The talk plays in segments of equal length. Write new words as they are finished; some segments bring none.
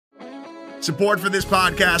Support for this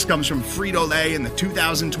podcast comes from Frito-Lay and the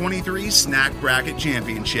 2023 Snack Bracket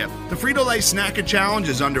Championship. The Frito-Lay Snack Challenge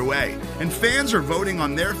is underway, and fans are voting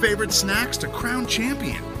on their favorite snacks to crown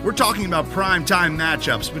champion. We're talking about prime-time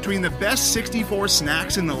matchups between the best 64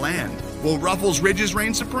 snacks in the land. Will Ruffles Ridges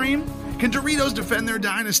reign supreme? Can Doritos defend their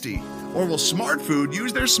dynasty? Or will Smart Food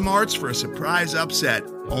use their smarts for a surprise upset?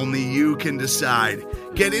 Only you can decide.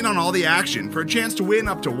 Get in on all the action for a chance to win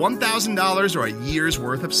up to $1,000 or a year's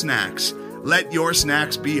worth of snacks. Let your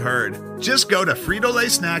snacks be heard. Just go to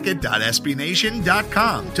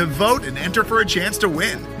fritolaysnacket.sbnation.com to vote and enter for a chance to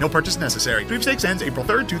win. No purchase necessary. Sweepstakes ends April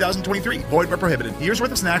 3rd, 2023. Void where prohibited. Year's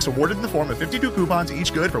worth of snacks awarded in the form of 52 coupons,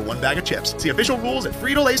 each good for one bag of chips. See official rules at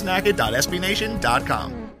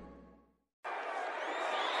fritolaysnacket.sbnation.com.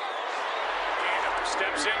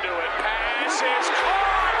 Steps into it. Pass is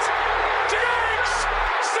caught. Diggs!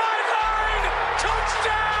 Sideline!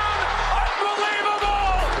 Touchdown!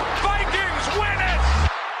 Unbelievable! Vikings win it!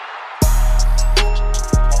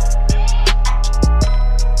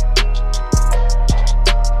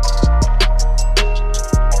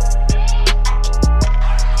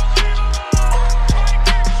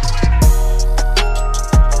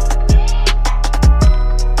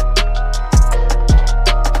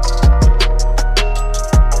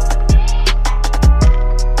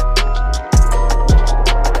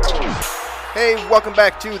 Welcome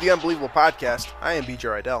back to the Unbelievable Podcast. I am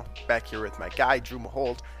BJ Rydell, back here with my guy, Drew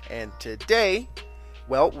Mahold. And today,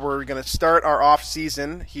 well, we're going to start our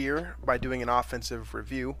off-season here by doing an offensive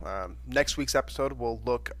review. Next week's episode will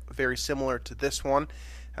look very similar to this one.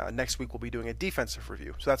 Next week, we'll be doing a defensive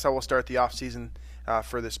review. So that's how we'll start the off-season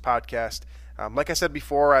for this podcast. Like I said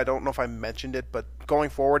before, I don't know if I mentioned it, but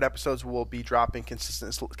going forward, episodes will be dropping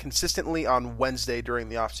consistently on Wednesday during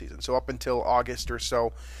the offseason. So up until August or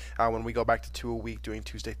so, when we go back to 2 a week doing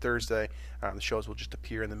Tuesday, Thursday, the shows will just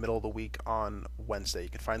appear in the middle of the week on Wednesday. You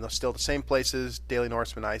can find those still the same places, Daily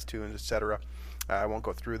Norseman, iTunes, etc. I won't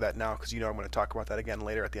go through that now because I'm going to talk about that again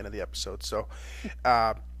later at the end of the episode. So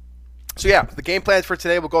yeah, the game plans for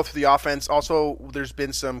today, we'll go through the offense. Also, there's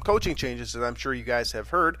been some coaching changes that I'm sure you guys have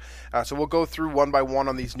heard. So we'll go through one by one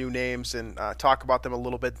on these new names and talk about them a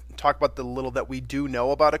little bit, talk about the little that we do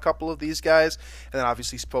know about a couple of these guys, and then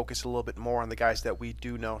obviously focus a little bit more on the guys that we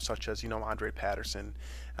do know, such as, Andre Patterson,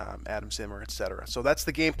 Adam Zimmer, etc. So that's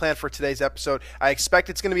the game plan for today's episode. I expect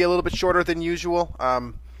it's going to be a little bit shorter than usual,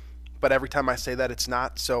 but every time I say that, it's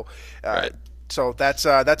not. So right. So that's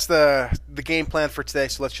the game plan for today.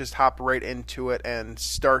 So let's just hop right into it and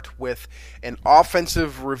start with an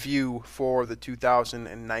offensive review for the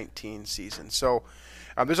 2019 season. So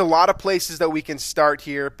there's a lot of places that we can start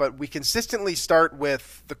here, but we consistently start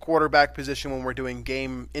with the quarterback position when we're doing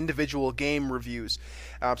individual game reviews.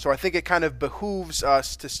 So I think it kind of behooves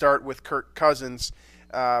us to start with Kirk Cousins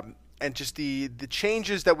and just the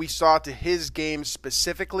changes that we saw to his game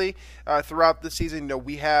specifically throughout the season.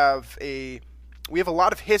 We have a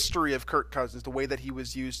lot of history of Kirk Cousins, the way that he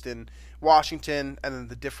was used in Washington, and then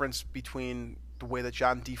the difference between the way that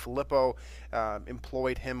John DeFilippo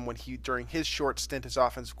employed him during his short stint as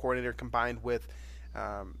offensive coordinator, combined with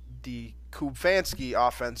the Kubiak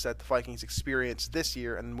offense that the Vikings experienced this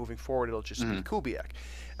year, and moving forward, it'll just be Kubiak.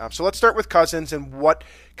 So let's start with Cousins and what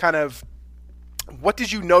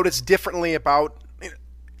did you notice differently about?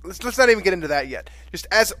 Let's not even get into that yet. Just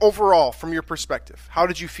as overall, from your perspective, how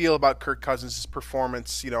did you feel about Kirk Cousins'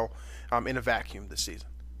 performance, in a vacuum this season?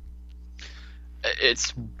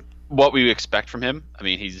 It's what we expect from him. I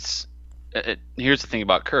mean, here's the thing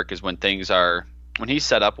about Kirk is when he's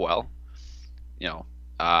set up well,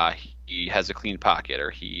 he has a clean pocket, or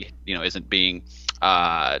he, isn't being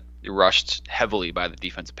rushed heavily by the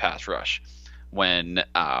defensive pass rush. When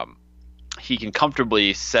he can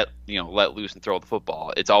comfortably let loose and throw the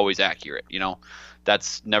football, it's always accurate.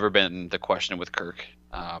 That's never been the question with Kirk.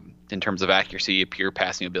 In terms of accuracy, pure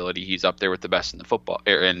passing ability, he's up there with the best in the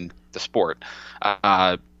in the sport.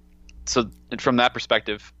 So from that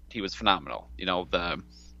perspective, he was phenomenal. That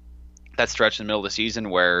stretch in the middle of the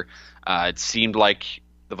season where it seemed like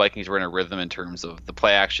the Vikings were in a rhythm in terms of the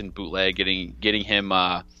play action bootleg, getting him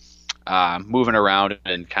moving around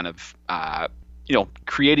and kind of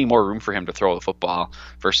creating more room for him to throw the football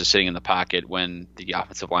versus sitting in the pocket when the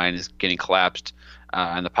offensive line is getting collapsed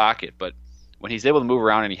in the pocket. But when he's able to move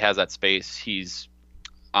around and he has that space, he's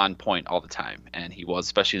on point all the time. And he was,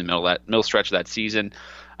 especially in the middle stretch of that season.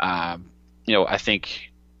 I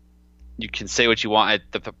think you can say what you want.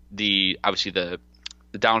 Obviously the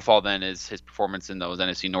downfall then is his performance in those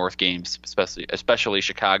NFC North games, especially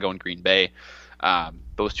Chicago and Green Bay.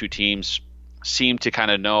 Those two teams seem to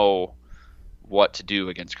kind of know what to do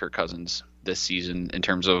against Kirk Cousins this season in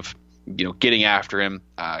terms of getting after him,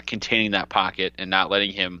 containing that pocket, and not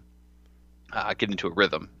letting him get into a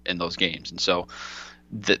rhythm in those games. And so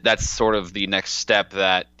that's sort of the next step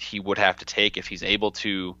that he would have to take if he's able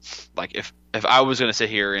to. Like if I was going to sit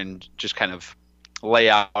here and just kind of lay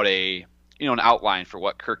out an outline for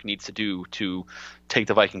what Kirk needs to do to take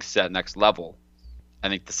the Vikings to that next level, I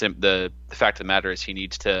think the fact of the matter is he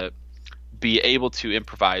needs to be able to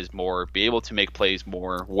improvise more, be able to make plays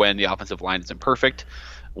more when the offensive line isn't perfect,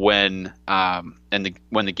 when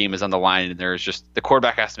the game is on the line and there's just the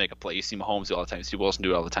quarterback has to make a play. You see Mahomes do it all the time. You see Wilson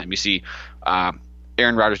do it all the time. You see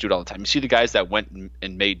Aaron Rodgers do it all the time. You see the guys that went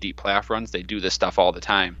and made deep playoff runs. They do this stuff all the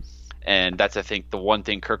time, and that's, I think, the one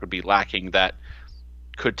thing Kirk would be lacking that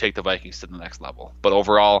could take the Vikings to the next level. But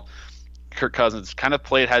overall, Kirk Cousins kind of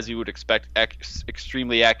played as you would expect,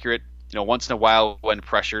 extremely accurate. Once in a while when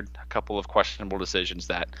pressured, a couple of questionable decisions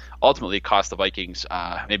that ultimately cost the Vikings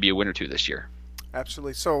maybe a win or two this year.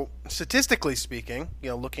 Absolutely. So statistically speaking,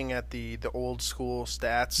 looking at the old school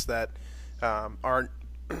stats that aren't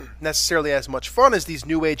necessarily as much fun as these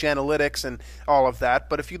new age analytics and all of that,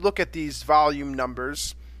 but if you look at these volume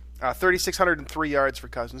numbers, 3,603 yards for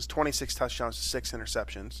Cousins, 26 touchdowns to 6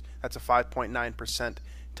 interceptions. That's a 5.9%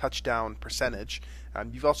 touchdown percentage.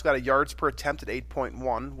 You've also got a yards per attempt at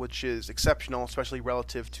 8.1, which is exceptional, especially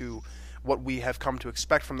relative to what we have come to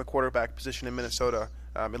expect from the quarterback position in Minnesota,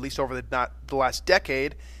 at least over the last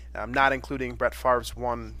decade, not including Brett Favre's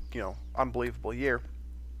one unbelievable year.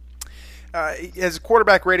 He has a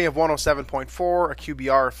quarterback rating of 107.4, a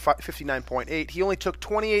QBR of 59.8. He only took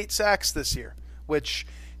 28 sacks this year, which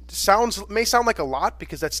may sound like a lot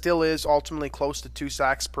because that still is ultimately close to 2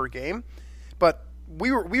 sacks per game, but we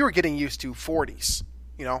were getting used to 40s,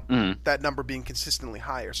 that number being consistently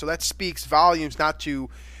higher. So that speaks volumes not to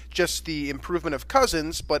just the improvement of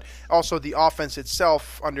Cousins, but also the offense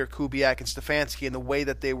itself under Kubiak and Stefanski and the way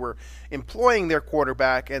that they were employing their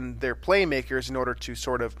quarterback and their playmakers in order to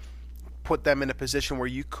sort of put them in a position where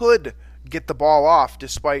you could get the ball off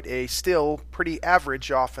despite a still pretty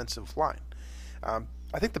average offensive line.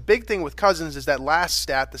 I think the big thing with Cousins is that last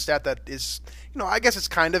stat, the stat that is, I guess it's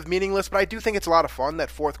kind of meaningless, but I do think it's a lot of fun,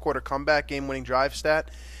 that fourth quarter comeback game-winning drive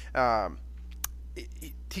stat.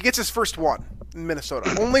 He gets his first one in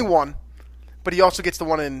Minnesota. Only one, but he also gets the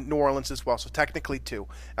one in New Orleans as well, so technically 2.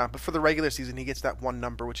 But for the regular season, he gets that one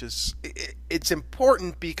number, which is it's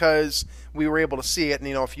important because we were able to see it. And,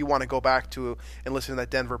 if you want to go back to and listen to that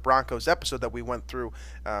Denver Broncos episode that we went through,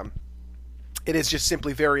 it is just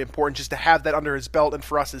simply very important just to have that under his belt and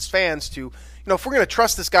for us as fans to, if we're going to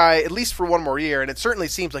trust this guy at least for one more year, and it certainly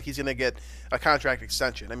seems like he's going to get a contract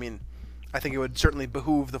extension. I mean, I think it would certainly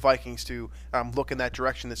behoove the Vikings to look in that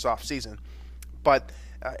direction this offseason. But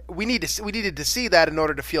we needed to see that in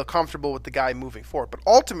order to feel comfortable with the guy moving forward. But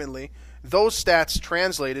ultimately, those stats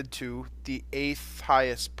translated to the 8th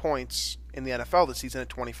highest points in the NFL this season at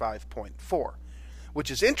 25.4,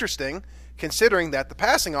 which is interesting considering that the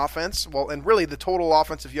passing offense, and really the total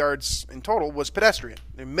offensive yards in total was pedestrian.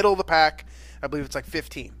 In the middle of the pack, I believe it's like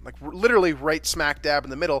 15, like literally right smack dab in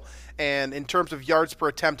the middle. And in terms of yards per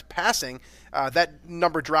attempt passing, that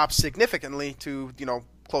number drops significantly to,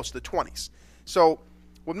 close to the 20s. So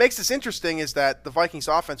what makes this interesting is that the Vikings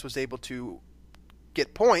offense was able to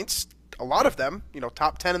get points, a lot of them,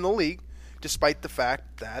 top 10 in the league, despite the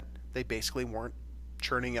fact that they basically weren't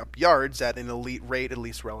churning up yards at an elite rate, at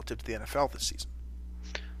least relative to the NFL this season.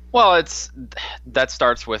 Well, that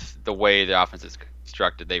starts with the way the offense is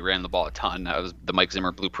constructed. They ran the ball a ton. That was the Mike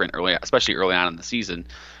Zimmer blueprint especially early on in the season.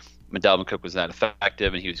 When Dalvin Cook was that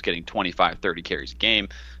effective and he was getting 25, 30 carries a game,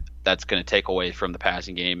 that's going to take away from the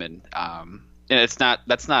passing game. And that's not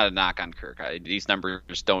a knock on Kirk. These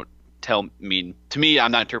numbers don't to me,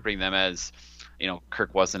 I'm not interpreting them as,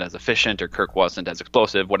 Kirk wasn't as efficient or Kirk wasn't as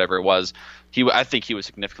explosive, whatever it was. I think he was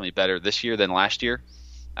significantly better this year than last year.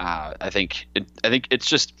 I think it's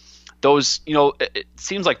just those, it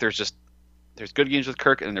seems like there's good games with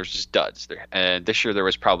Kirk and there's just duds there. And this year there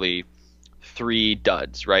was probably 3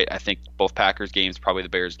 duds, right? I think both Packers games, probably the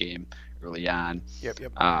Bears game early on. Yep.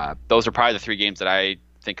 Those are probably the 3 games that I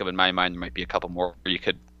think of in my mind. There might be a couple more you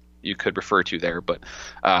could refer to there, but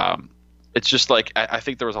it's just like I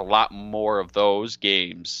think there was a lot more of those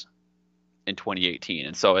games in 2018,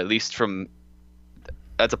 and so at least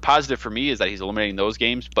that's a positive for me is that he's eliminating those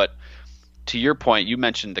games. But to your point, you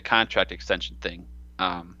mentioned the contract extension thing.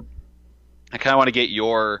 I kind of want to get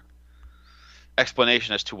your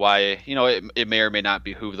explanation as to why it may or may not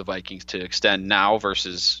behoove the Vikings to extend now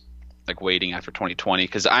versus like waiting after 2020.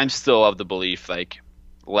 Because I'm still of the belief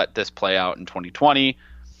let this play out in 2020.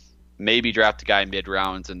 Maybe draft a guy mid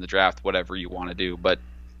rounds in the draft, whatever you want to do. But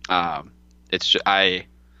it's just,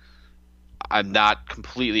 I'm not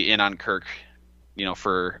completely in on Kirk,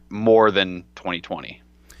 for more than 2020.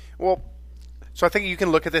 Well, so I think you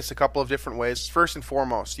can look at this a couple of different ways. First and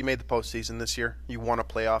foremost, you made the postseason this year. You won a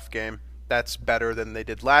playoff game. That's better than they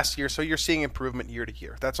did last year, so you're seeing improvement year to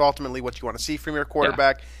year. That's ultimately what you want to see from your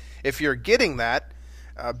quarterback. Yeah. If you're getting that,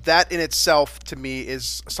 that in itself, to me,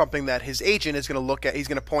 is something that his agent is going to look at. He's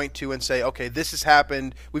going to point to and say, okay, this has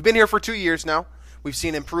happened. We've been here for 2 years now. We've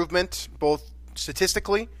seen improvement both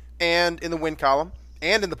statistically and in the win column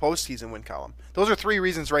and in the postseason win column. Those are 3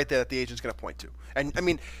 reasons right there that the agent's going to point to. And, I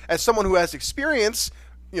mean, as someone who has experience,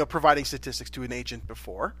 providing statistics to an agent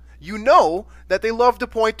before, you know that they love to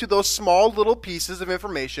point to those small little pieces of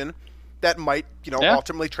information that might,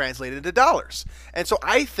 ultimately translate into dollars. And so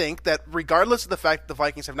I think that regardless of the fact that the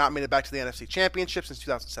Vikings have not made it back to the NFC Championship since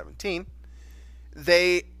 2017,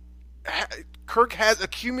 Kirk has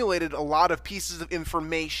accumulated a lot of pieces of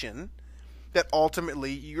information that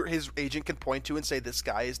ultimately his agent can point to and say, this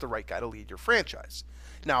guy is the right guy to lead your franchise.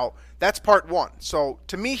 Now, that's part one. So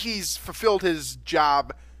to me, he's fulfilled his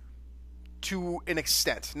job to an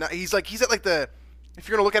extent. Now, he's at if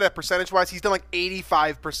you're going to look at it percentage-wise, he's done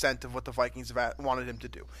 85% of what the Vikings have wanted him to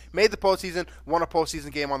do. Made the postseason, won a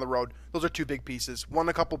postseason game on the road. Those are 2 big pieces. Won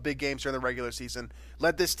a couple big games during the regular season.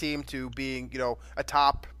 Led this team to being, a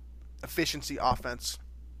top efficiency offense.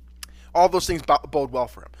 All those things bode well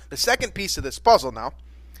for him. The second piece of this puzzle now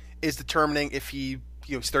is determining if he's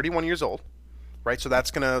 31 years old, right? So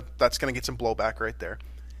that's gonna get some blowback right there.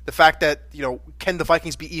 The fact that, can the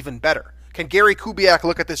Vikings be even better? Can Gary Kubiak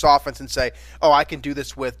look at this offense and say, oh, I can do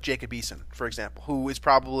this with Jacob Eason, for example, who is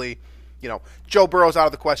probably, Joe Burrow's out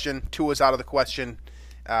of the question, Tua's out of the question.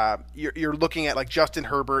 You're looking at Justin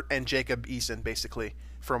Herbert and Jacob Eason, basically,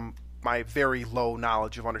 from my very low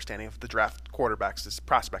knowledge of understanding of the draft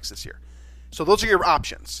prospects this year. So those are your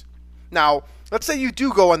options. Now, let's say you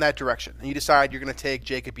do go in that direction, and you decide you're going to take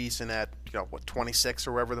Jacob Eason at, 26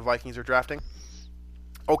 or wherever the Vikings are drafting.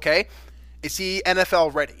 Okay. Is he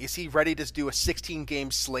NFL ready? Is he ready to do a 16-game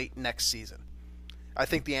slate next season? I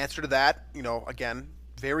think the answer to that, again,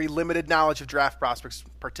 very limited knowledge of draft prospects,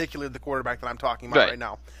 particularly the quarterback that I'm talking about right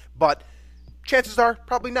now. But chances are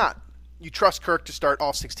probably not. You trust Kirk to start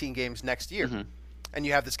all 16 games next year. Mm-hmm. And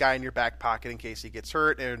you have this guy in your back pocket in case he gets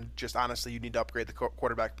hurt. And just honestly, you need to upgrade the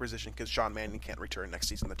quarterback position because Sean Mannion can't return next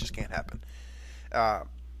season. That just can't happen.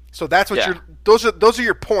 So that's what those are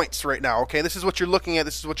your points right now, okay? This is what you're looking at.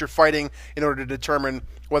 This is what you're fighting in order to determine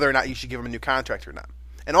whether or not you should give him a new contract or not.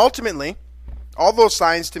 And ultimately, all those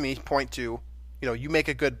signs to me point to, you make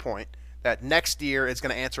a good point that next year is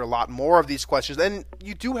going to answer a lot more of these questions. And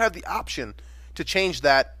you do have the option to change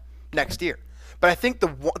that next year. But I think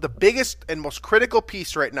the biggest and most critical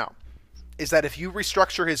piece right now is that if you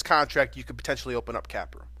restructure his contract, you could potentially open up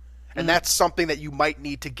cap room. And that's something that you might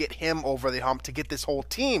need to get him over the hump, to get this whole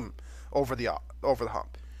team over the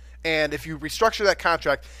hump. And if you restructure that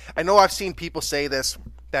contract, I know I've seen people say this,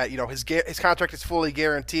 that his contract is fully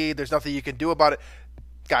guaranteed. There's nothing you can do about it.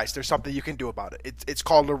 Guys, there's something you can do about it. It's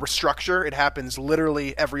called a restructure. It happens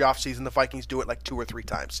literally every offseason. The Vikings do it 2 or 3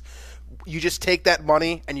 times. You just take that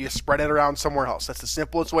money and you spread it around somewhere else. That's the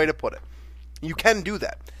simplest way to put it. You can do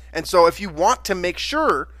that. And so if you want to make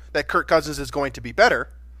sure that Kirk Cousins is going to be better,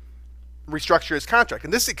 restructure his contract.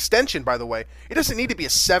 And this extension, by the way, it doesn't need to be a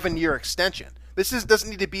 7-year extension. This doesn't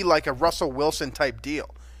need to be like a Russell Wilson type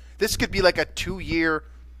deal. This could be like a 2-year,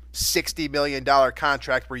 $60 million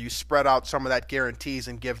contract where you spread out some of that guarantees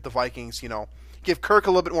and give the Vikings, give Kirk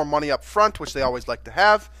a little bit more money up front, which they always like to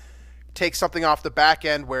have. Take something off the back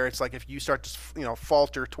end where it's if you start to,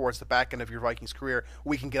 falter towards the back end of your Vikings career,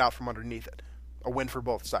 we can get out from underneath it. A win for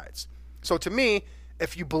both sides. So to me,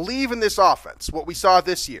 if you believe in this offense, what we saw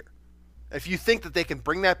this year, if you think that they can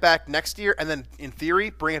bring that back next year and then, in theory,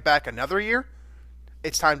 bring it back another year,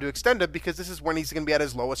 it's time to extend it because this is when he's going to be at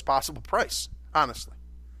his lowest possible price, honestly.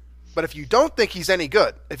 But if you don't think he's any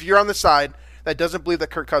good, if you're on the side that doesn't believe that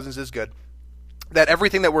Kirk Cousins is good, that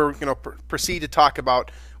everything that we're going to proceed to talk about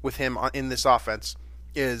with him in this offense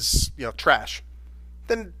is trash,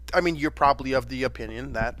 then, you're probably of the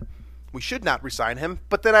opinion that we should not re-sign him.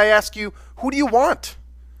 But then I ask you, who do you want?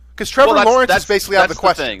 Because Trevor Lawrence is basically out of the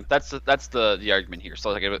question. That's the argument here.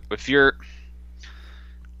 So if you're,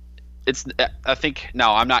 I think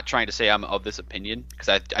now I'm not trying to say I'm of this opinion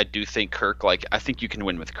because I do think Kirk, I think you can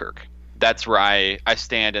win with Kirk. That's where I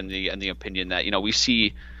stand in the opinion that we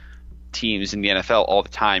see teams in the NFL all the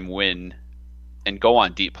time win and go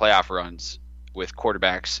on deep playoff runs with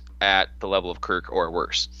quarterbacks at the level of Kirk or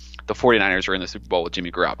worse. The 49ers are in the Super Bowl with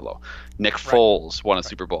Jimmy Garoppolo. Nick Foles won a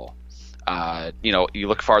Super Bowl. You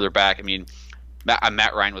look farther back.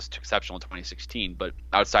 Matt Ryan was exceptional in 2016, but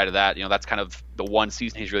outside of that, that's kind of the one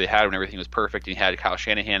season he's really had when everything was perfect. And he had Kyle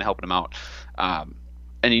Shanahan helping him out.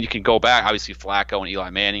 And you can go back, obviously Flacco and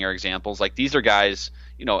Eli Manning are examples. Like, these are guys,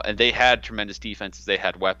 and they had tremendous defenses, they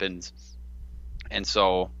had weapons, and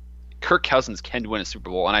so Kirk Cousins can win a Super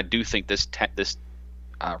Bowl. And I do think this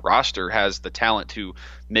roster has the talent to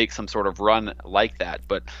make some sort of run like that.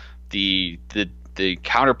 But the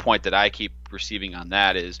counterpoint that I keep receiving on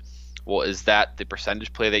that is, well, is that the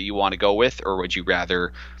percentage play that you want to go with, or would you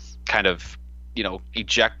rather kind of,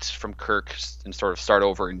 eject from Kirk and sort of start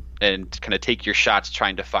over and kind of take your shots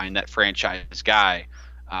trying to find that franchise guy?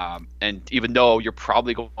 And even though you're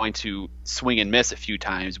probably going to swing and miss a few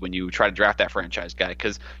times when you try to draft that franchise guy,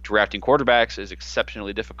 because drafting quarterbacks is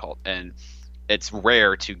exceptionally difficult, and it's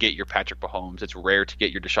rare to get your Patrick Mahomes. It's rare to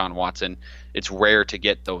get your Deshaun Watson. It's rare to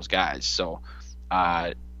get those guys. So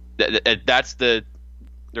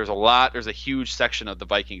there's a huge section of the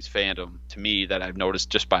Vikings fandom, to me, that I've noticed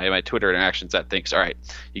just by my Twitter interactions, that thinks, all right,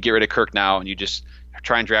 you get rid of Kirk now and you just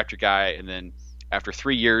try and draft your guy, and then after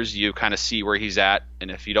 3 years you kind of see where he's at,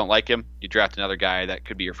 and if you don't like him, you draft another guy that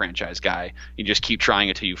could be your franchise guy. You just keep trying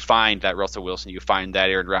until you find that Russell Wilson, you find that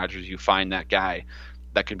Aaron Rodgers, you find that guy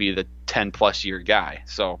that could be the 10-plus year guy.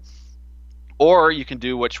 So, or you can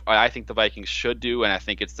do, which I think the Vikings should do, and I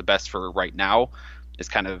think it's the best for right now, is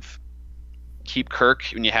kind of keep Kirk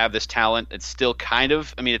when you have this talent. It's still kind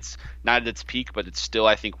of, it's not at its peak, but it's still,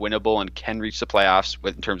 I think, winnable and can reach the playoffs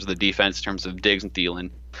in terms of the defense, in terms of Diggs and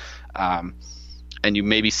Thielen. And you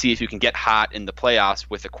maybe see if you can get hot in the playoffs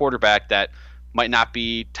with a quarterback that might not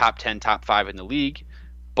be top 10, top 5 in the league,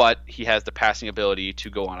 but he has the passing ability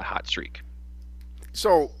to go on a hot streak.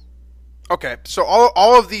 So, okay, so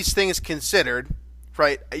all of these things considered,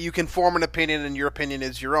 right, you can form an opinion, and your opinion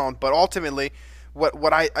is your own, but ultimately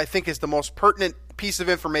what I think is the most pertinent piece of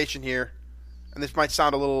information here, and this might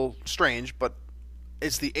sound a little strange, but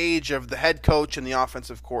it's the age of the head coach and the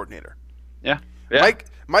offensive coordinator. Yeah.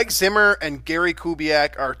 Mike Zimmer and Gary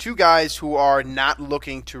Kubiak are two guys who are not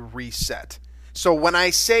looking to reset. So when I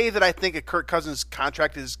say that I think a Kirk Cousins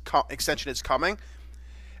contract extension is coming,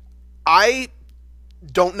 I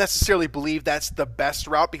don't necessarily believe that's the best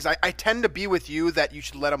route, because I tend to be with you that you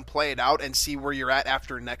should let him play it out and see where you're at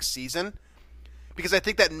after next season, because I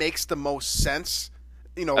think that makes the most sense.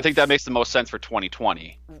 I think that makes the most sense for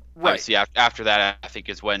 2020. Right. Obviously, after that, I think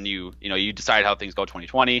is when you decide how things go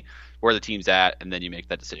 2020, where the team's at, and then you make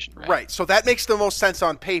that decision. Right. So that makes the most sense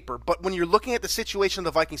on paper. But when you're looking at the situation of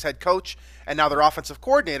the Vikings head coach and now their offensive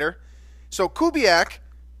coordinator, so Kubiak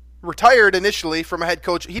retired initially from a head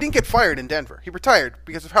coach. He didn't get fired in Denver. He retired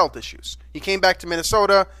because of health issues. He came back to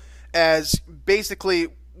Minnesota as basically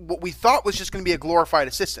what we thought was just going to be a glorified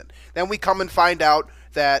assistant. Then we come and find out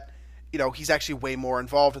that he's actually way more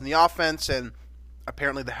involved in the offense, and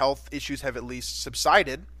apparently the health issues have at least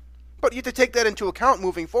subsided. But you have to take that into account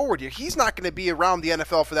moving forward here. He's not going to be around the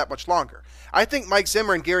NFL for that much longer. I think Mike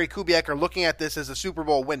Zimmer and Gary Kubiak are looking at this as a Super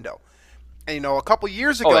Bowl window. And, a couple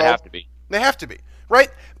years ago... they have to be. They have to be, right?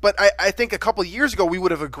 But I think a couple years ago we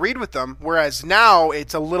would have agreed with them, whereas now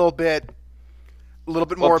it's a little bit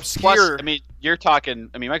more obscure. Plus, you're talking.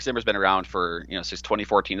 Mike Zimmer's been around for since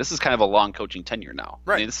 2014. This is kind of a long coaching tenure now.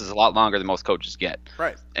 Right. This is a lot longer than most coaches get.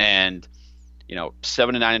 Right. And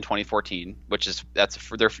 7-9 in 2014, that's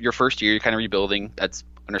for your first year. You're kind of rebuilding. That's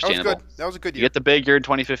understandable. That was a good year. You get the big year in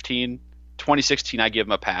 2015. 2016, I give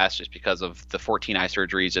him a pass just because of the 14 eye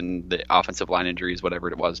surgeries and the offensive line injuries, whatever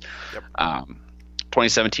it was. Yep.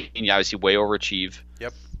 2017, you obviously way overachieve.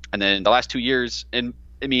 Yep. And then the last 2 years, and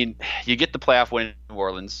you get the playoff win in New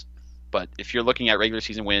Orleans, but if you're looking at regular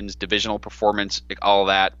season wins, divisional performance, all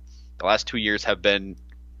that, the last 2 years have been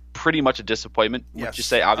pretty much a disappointment. Yes. Would you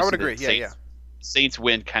say? Obviously, I would agree. Saints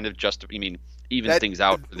win kind of evens things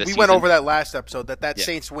out for this season. We went over that last episode, that Yeah.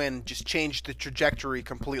 Saints win just changed the trajectory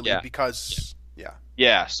completely because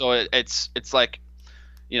so it's like,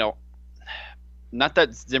 not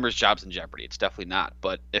that Zimmer's job's in jeopardy. It's definitely not.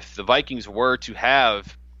 But if the Vikings were to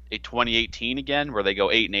have a 2018 again, where they go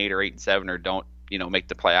 8-8 or 8-7 or don't, make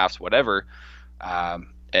the playoffs, whatever,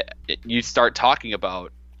 you start talking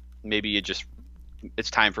about maybe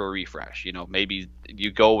it's time for a refresh. Maybe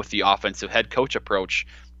you go with the offensive head coach approach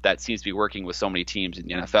that seems to be working with so many teams in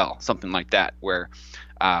the NFL, something like that, where,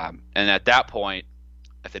 and at that point,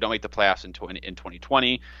 if they don't make the playoffs in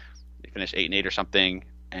 2020, they finish 8-8 or something,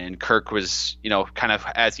 and Kirk was, kind of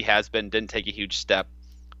as he has been, didn't take a huge step.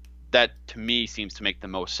 That to me seems to make the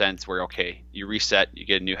most sense. Where you reset, you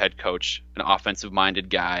get a new head coach, an offensive-minded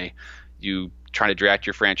guy, you try to draft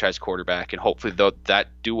your franchise quarterback, and hopefully that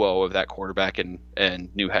duo of that quarterback and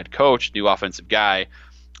new head coach, new offensive guy,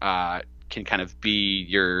 can kind of be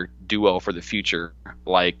your duo for the future,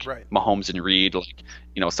 like Right. Mahomes and Reed, like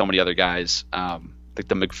so many other guys, like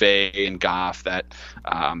the McVay and Goff that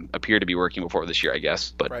appear to be working before this year, I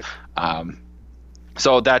guess. But Right.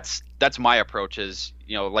 so that's my approach. Is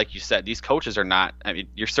like you said, these coaches are not. I mean,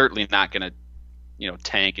 you're certainly not going to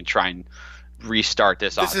tank and try and restart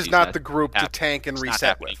this. This is not the group to tank and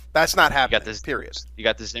reset with. That's not happening. Period. You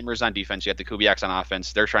got the Zimmers on defense. You got the Kubiaks on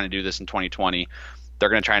offense. They're trying to do this in 2020. They're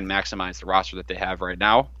going to try and maximize the roster that they have right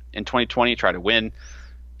now in 2020, try to win.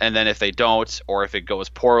 And then if they don't, or if it goes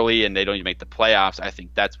poorly and they don't even make the playoffs, I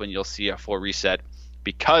think that's when you'll see a full reset.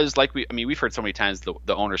 Because we've heard so many times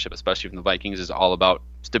the ownership, especially from the Vikings, is all about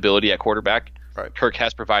stability at quarterback. Right. Kirk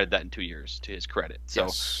has provided that in 2 years, to his credit. So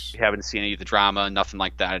we haven't seen any of the drama, nothing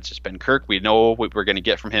like that. It's just been Kirk. We know what we're going to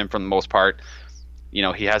get from him for the most part.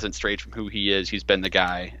 He hasn't strayed from who he is. He's been the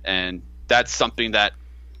guy. And that's something that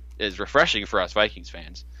is refreshing for us Vikings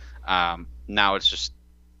fans. Now it's just,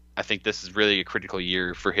 I think this is really a critical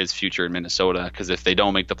year for his future in Minnesota, because if they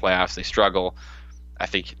don't make the playoffs, they struggle. I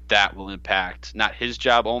think that will impact not his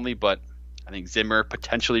job only, but I think Zimmer,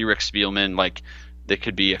 potentially Rick Spielman, they're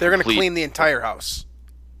going to clean the entire house.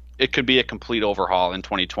 It could be a complete overhaul in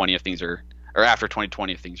 2020 or after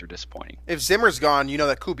 2020 if things are disappointing. If Zimmer's gone,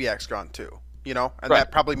 that Kubiak's gone too. And right.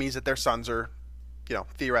 That probably means that their sons are,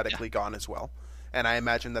 theoretically gone as well. And I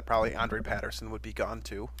imagine that probably Andre Patterson would be gone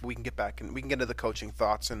too. We can get back and we can get into the coaching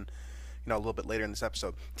thoughts and a little bit later in this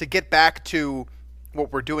episode. To get back to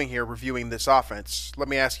what we're doing here, reviewing this offense, let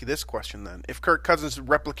me ask you this question then. If Kirk Cousins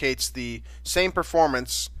replicates the same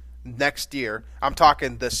performance next year, I'm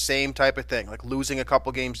talking the same type of thing, like losing a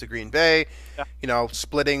couple games to Green Bay,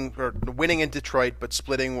 splitting or winning in Detroit, but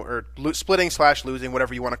splitting / losing,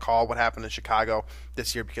 whatever you want to call what happened in Chicago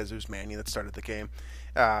this year, because it was Manny that started the game.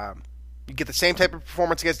 You get the same type of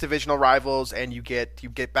performance against divisional rivals, and you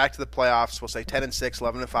get back to the playoffs. We'll say 10-6,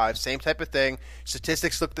 11-5, same type of thing.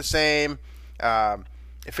 Statistics look the same.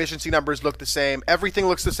 Efficiency numbers look the same. Everything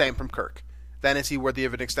looks the same from Kirk. Then is he worthy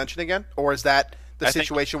of an extension again, or is that the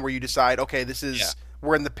situation where you decide, okay,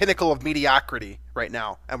 we're in the pinnacle of mediocrity right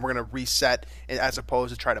now, and we're going to reset as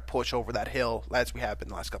opposed to try to push over that hill as we have been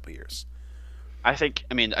the last couple of years? I think,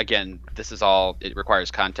 again, this is all, it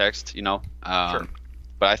requires context, Sure.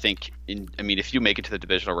 But I think, if you make it to the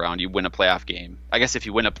divisional round, you win a playoff game. I guess if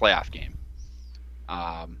you win a playoff game,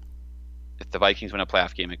 if the Vikings win a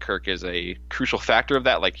playoff game and Kirk is a crucial factor of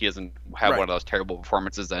that, like he doesn't have one of those terrible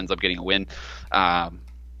performances that ends up getting a win.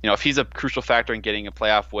 If he's a crucial factor in getting a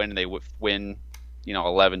playoff win and they win,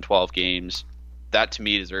 11, 12 games, that to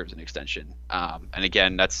me deserves an extension. And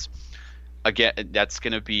again, that's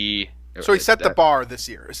going to be. So he set the bar this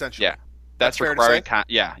year, essentially. Yeah. That's requiring.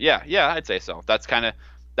 Yeah, I'd say so.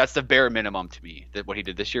 That's the bare minimum to me. That what he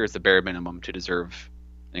did this year is the bare minimum to deserve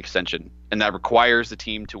an extension, and that requires the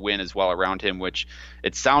team to win as well around him. Which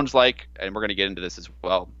it sounds like, and we're going to get into this as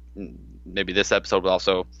well. Maybe this episode, but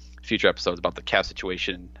also future episodes about the cap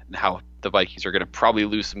situation and how the Vikings are going to probably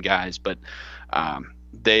lose some guys, but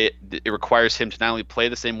it requires him to not only play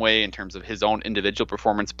the same way in terms of his own individual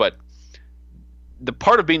performance, but the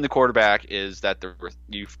part of being the quarterback is that the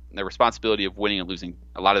responsibility of winning and losing,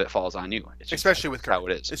 a lot of it falls on you. It's just especially with Kirk. how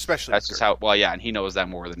it is. Especially that's with just how. Well, yeah, and he knows that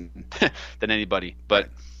more than than anybody.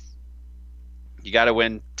 But you got to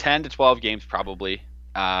win 10 to 12 games probably,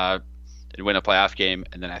 and win a playoff game,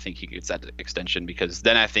 and then I think he gets that extension, because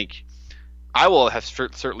then I think I will have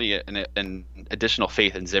certainly an additional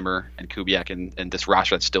faith in Zimmer and Kubiak and this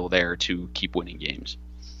roster that's still there to keep winning games.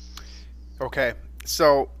 Okay,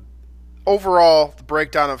 so. Overall, the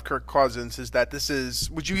breakdown of Kirk Cousins is that this is.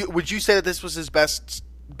 Would you say that this was his best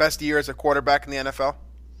year as a quarterback in the NFL?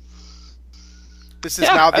 This is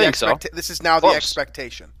now the This is now the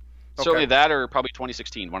expectation. Okay. Certainly that, or probably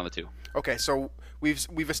 2016, one of the two. Okay, so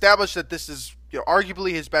we've established that this is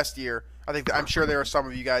arguably his best year. I'm sure there are some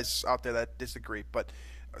of you guys out there that disagree, but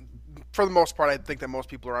for the most part, I think that most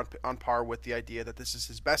people are on par with the idea that this is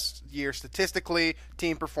his best year statistically,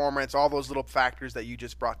 team performance, all those little factors that you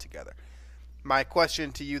just brought together. My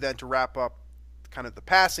question to you then, to wrap up kind of the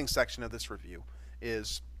passing section of this review,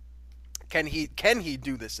 is can he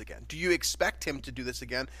do this again? Do you expect him to do this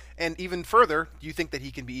again? And even further, do you think that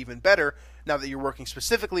he can be even better now that you're working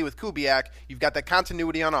specifically with Kubiak? You've got that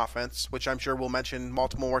continuity on offense, which I'm sure we'll mention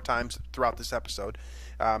multiple more times throughout this episode.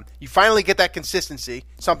 You finally get that consistency,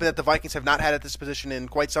 something that the Vikings have not had at this position in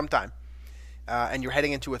quite some time. And you're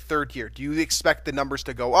heading into a third year. Do you expect the numbers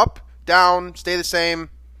to go up, down, stay the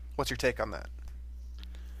same? What's your take on that?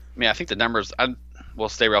 I think the numbers will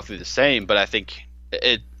stay roughly the same, but I think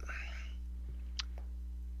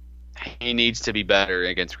he needs to be better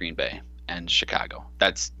against Green Bay and Chicago.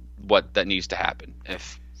 That's what that needs to happen.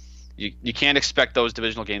 If you can't expect those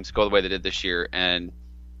divisional games to go the way they did this year, and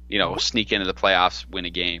sneak into the playoffs, win a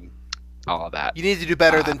game, all of that. You need to do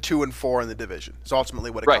better than 2-4 in the division. Is ultimately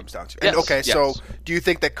what it comes down to. Yes. And so do you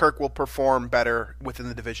think that Kirk will perform better within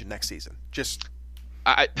the division next season?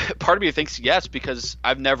 Part of me thinks yes, because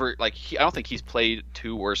I've never I don't think he's played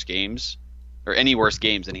two worse games or any worse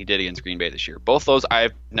games than he did against Green Bay this year. Both those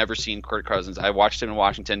I've never seen Kirk Cousins. I watched him in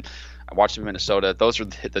Washington. I watched him in Minnesota. Those are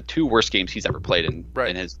the two worst games he's ever played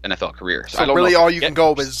in his NFL career. So really, all you can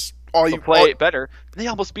go is play better. They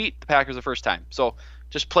almost beat the Packers the first time. So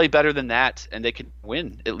just play better than that, and they can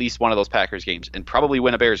win at least one of those Packers games and probably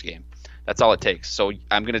win a Bears game. That's all it takes. So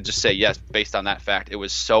I'm going to just say yes based on that fact. It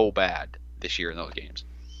was so bad this year in those games.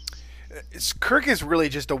 Kirk is really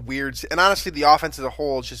just a weird – and honestly, the offense as a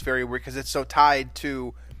whole is just very weird because it's so tied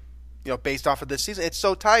to – based off of this season, it's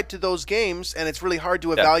so tied to those games, and it's really hard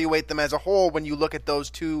to evaluate them as a whole when you look at those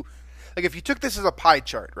two. Like if you took this as a pie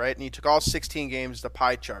chart, right, and you took all 16 games, the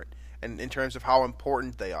pie chart, and in terms of how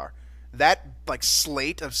important they are, that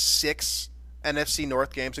slate of 6 NFC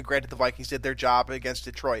North games, and granted the Vikings did their job against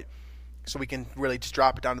Detroit, so we can really just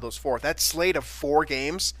drop it down to those 4. That slate of 4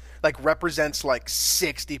 games represents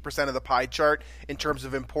 60% of the pie chart in terms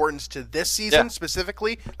of importance to this season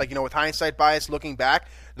specifically. With hindsight bias, looking back,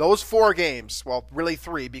 those 4 games, well, really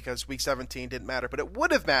 3 because Week 17 didn't matter, but it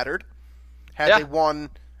would have mattered had they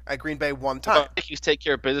won at Green Bay one time. The Vikings take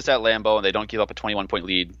care of business at Lambeau and they don't give up a 21-point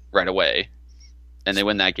lead right away, and they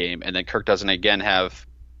win that game. And then Kirk doesn't again have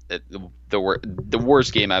the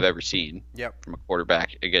worst game I've ever seen from a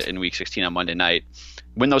quarterback in Week 16 on Monday night.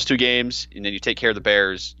 Win those 2 games, and then you take care of the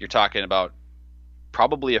Bears. You're talking about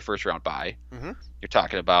probably a first-round bye. Mm-hmm. You're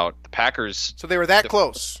talking about the Packers. So they were that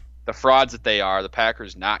close. The frauds that they are, the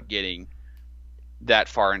Packers not getting that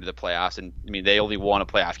far into the playoffs. And, they only won a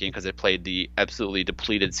playoff game because they played the absolutely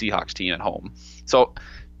depleted Seahawks team at home. So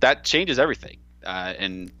that changes everything.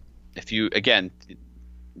 And if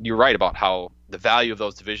you're right about how the value of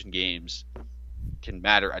those division games can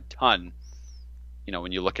matter a ton,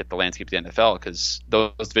 when you look at the landscape of the NFL, because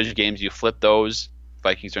those division games, you flip those,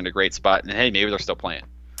 Vikings are in a great spot, and hey, maybe they're still playing.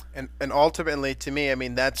 And ultimately, to me,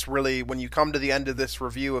 that's really when you come to the end of this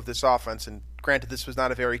review of this offense, and granted this was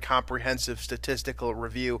not a very comprehensive statistical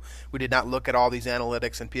review. We did not look at all these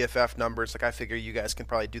analytics and PFF numbers. I figure you guys can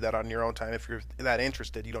probably do that on your own time if you're that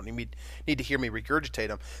interested. You don't need to hear me regurgitate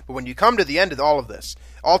them. But when you come to the end of all of this,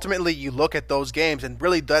 ultimately you look at those games, and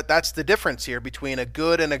really that's the difference here between a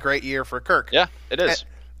good and a great year for Kirk. Yeah, it is.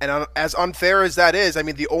 And as unfair as that is,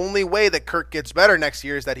 the only way that Kirk gets better next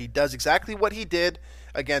year is that he does exactly what he did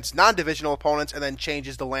against non-divisional opponents and then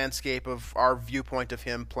changes the landscape of our viewpoint of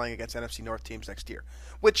him playing against NFC North teams next year.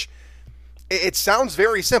 Which, it sounds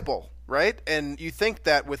very simple, right? And you think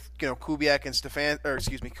that with Kubiak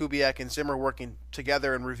and Zimmer working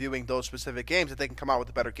together and reviewing those specific games, that they can come out with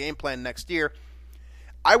a better game plan next year.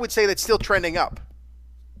 I would say that's still trending up.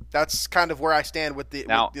 That's kind of where I stand with the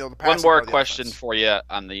now. The one more question for you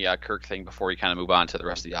on the Kirk thing before we kind of move on to the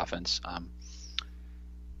rest of the offense.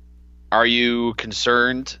 Are you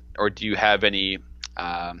concerned, or do you have any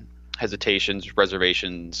hesitations,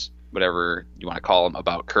 reservations, whatever you want to call them,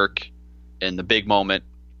 about Kirk in the big moment,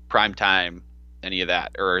 prime time, any of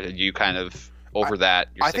that, or are you kind of over that?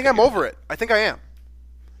 I think I'm over it. I think I am.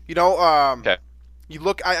 Okay. You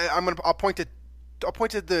look. I'll point to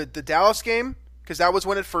the Dallas game. Because that was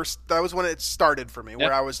when it started for me,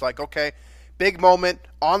 where I was like, okay, big moment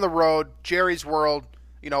on the road, Jerry's world,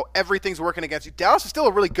 everything's working against you. Dallas is still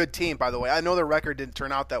a really good team, by the way. I know their record didn't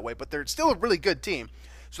turn out that way, but they're still a really good team.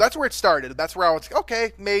 So that's where it started. That's where I was like,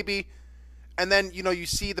 okay, maybe. And then, you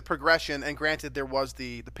see the progression, and granted there was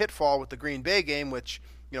the pitfall with the Green Bay game, which,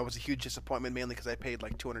 was a huge disappointment, mainly because I paid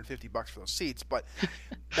 $250 for those seats, but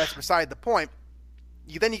that's beside the point.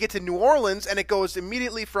 Then you get to New Orleans, and it goes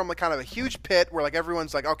immediately from kind of a huge pit where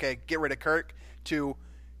everyone's like, okay, get rid of Kirk, to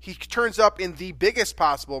he turns up in the biggest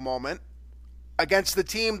possible moment against the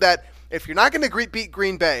team that, if you're not going to beat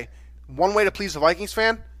Green Bay, one way to please the Vikings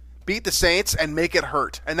fan, beat the Saints and make it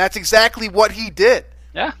hurt. And that's exactly what he did.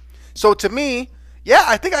 Yeah. So to me,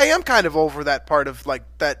 I think I am kind of over that part of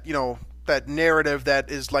that, that narrative that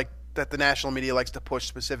is that the national media likes to push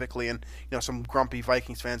specifically, and some grumpy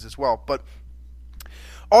Vikings fans as well. But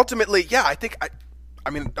ultimately, I think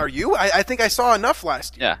are you? I think I saw enough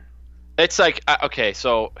last year. Yeah. It's okay,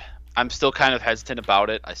 so I'm still kind of hesitant about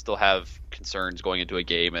it. I still have concerns going into a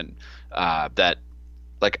game, and that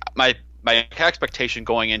my expectation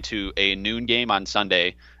going into a noon game on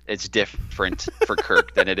Sunday is different for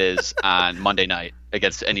Kirk than it is on Monday night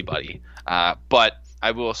against anybody. But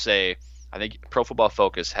I will say, I think Pro Football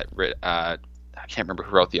Focus I can't remember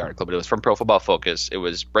who wrote the article, but it was from Pro Football Focus. It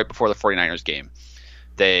was right before the 49ers game.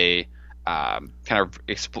 They kind of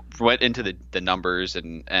went into the numbers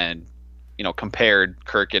and compared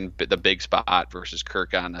Kirk in the big spot versus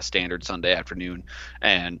Kirk on a standard Sunday afternoon,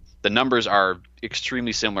 and the numbers are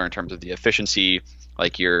extremely similar in terms of the efficiency,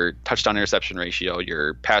 like your touchdown interception ratio,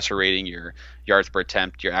 your passer rating, your yards per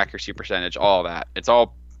attempt, your accuracy percentage, all that. It's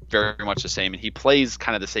all very much the same, and he plays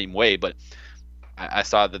kind of the same way, but I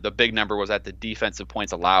saw that the big number was that the defensive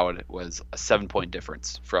points allowed was a 7-point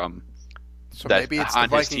difference from So that maybe it's on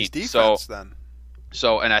the his Vikings team. defense then.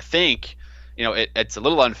 So, and I think, it's a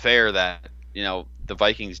little unfair that, the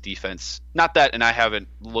Vikings defense, not that, and I haven't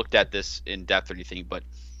looked at this in depth or anything, but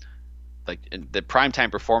like in the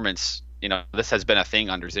primetime performance, this has been a thing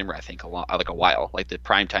under Zimmer, I think, a while. Like the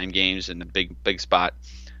primetime games and the big spot,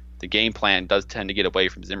 the game plan does tend to get away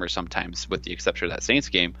from Zimmer sometimes, with the exception of that Saints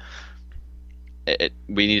game.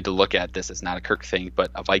 We need to look at this as not a Kirk thing,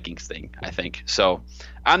 but a Vikings thing, I think. So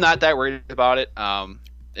I'm not that worried about it.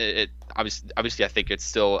 Obviously, I think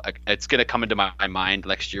it's going to come into my mind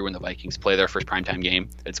next year when the Vikings play their first primetime game.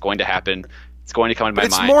 It's going to happen. It's going to come into my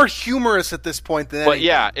mind. It's more humorous at this point than anything. But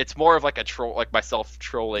yeah, it's more of like a troll, like myself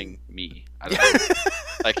trolling me. I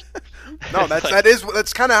don't know. No,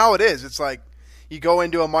 that's kind of how it is. It's like you go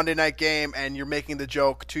into a Monday night game and you're making the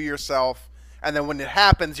joke to yourself, and then when it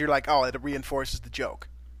happens, you're like, oh, it reinforces the joke.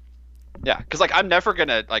 Yeah, because I'm never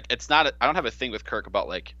gonna it's not. I don't have a thing with Kirk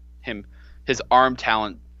about his arm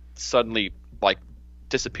talent suddenly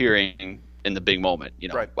disappearing in the big moment.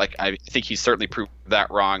 Right. I think he's certainly proved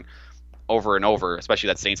that wrong over and over, especially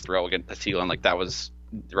that Saints throw against Thielen. That was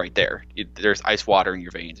right there. There's ice water in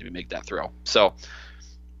your veins if you make that throw. So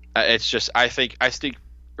it's just I think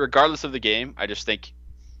regardless of the game, I just think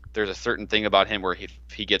there's a certain thing about him where if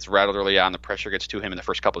he gets rattled early on, the pressure gets to him in the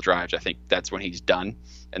first couple of drives, I think that's when he's done.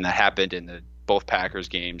 And that happened in both Packers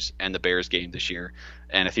games and the Bears game this year.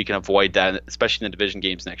 And if he can avoid that, especially in the division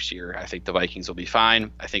games next year, I think the Vikings will be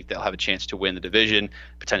fine. I think they'll have a chance to win the division,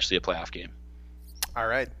 potentially a playoff game. All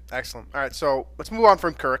right. Excellent. All right. So let's move on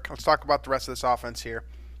from Kirk. Let's talk about the rest of this offense here.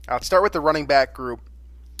 Let's start with the running back group.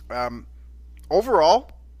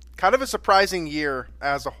 Overall, kind of a surprising year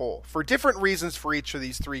as a whole for different reasons for each of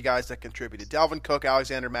these three guys that contributed. Dalvin Cook,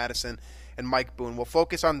 Alexander Mattison, and Mike Boone. We'll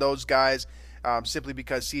focus on those guys simply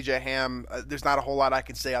because C.J. Ham, there's not a whole lot I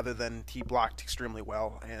can say other than he blocked extremely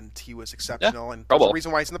well and he was exceptional. And there's a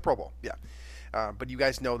reason why he's in the Pro Bowl. Yeah. But you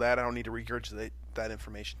guys know that. I don't need to regurgitate that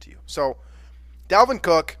information to you. So Dalvin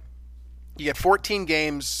Cook, you get 14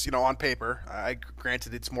 games, on paper.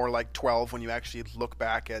 Granted, it's more like 12 when you actually look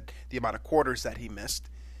back at the amount of quarters that he missed.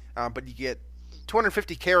 But you get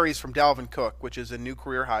 250 carries from Dalvin Cook, which is a new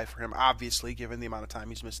career high for him, obviously, given the amount of time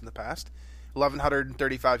he's missed in the past.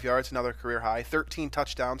 1,135 yards, another career high. 13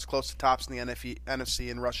 touchdowns, close to tops in the NFC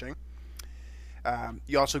in rushing.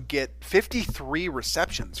 You also get 53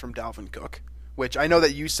 receptions from Dalvin Cook, which I know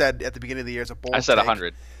that you said at the beginning of the year is a bold I said take,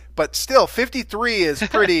 100. But still, 53 is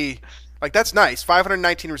pretty that's nice.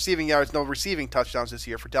 519 receiving yards, no receiving touchdowns this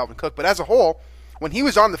year for Dalvin Cook. But as a whole, when he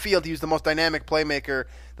was on the field, he was the most dynamic playmaker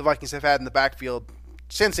the Vikings have had in the backfield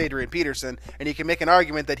since Adrian Peterson, and you can make an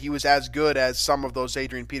argument that he was as good as some of those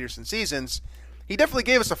Adrian Peterson seasons. He definitely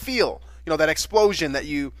gave us a feel, that explosion that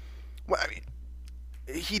he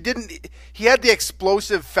had the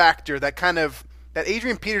explosive factor that that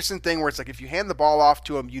Adrian Peterson thing where it's like if you hand the ball off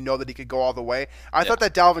to him, that he could go all the way. I thought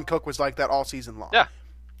that Dalvin Cook was like that all season long. Yeah.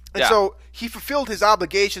 And so he fulfilled his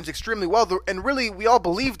obligations extremely well, and really we all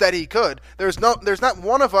believed that he could. There's not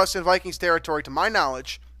one of us in Vikings territory, to my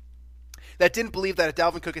knowledge, that didn't believe that if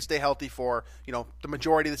Dalvin Cook could stay healthy for the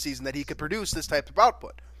majority of the season, that he could produce this type of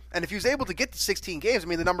output. And if he was able to get to 16 games,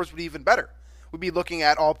 the numbers would be even better. We'd be looking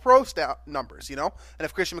at all-pro numbers, And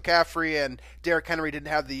if Christian McCaffrey and Derrick Henry didn't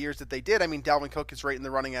have the years that they did, Dalvin Cook is right in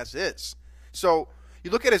the running as is. So you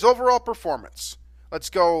look at his overall performance. Let's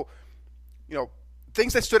go,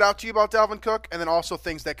 things that stood out to you about Dalvin Cook, and then also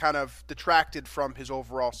things that kind of detracted from his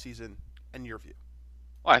overall season in your view.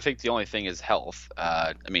 Well, I think the only thing is health.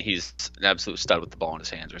 He's an absolute stud with the ball in his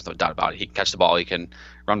hands. There's no doubt about it. He can catch the ball. He can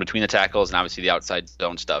run between the tackles, and obviously the outside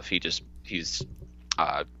zone stuff. He's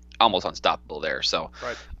almost unstoppable there. So,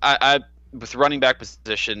 right. With the running back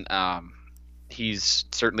position, he's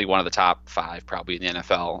certainly one of the top 5 probably in the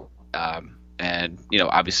NFL. And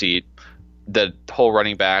obviously the whole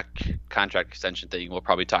running back contract extension thing we'll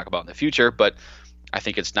probably talk about in the future, but I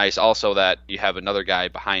think it's nice also that you have another guy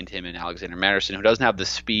behind him in Alexander Mattison who doesn't have the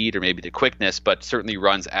speed or maybe the quickness, but certainly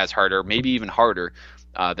runs as hard or maybe even harder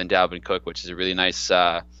than Dalvin Cook, which is a really nice,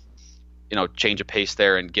 change of pace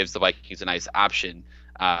there and gives the Vikings a nice option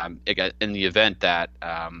In the event that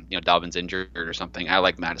Dalvin's injured or something, I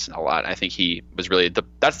like Madison a lot. I think he was really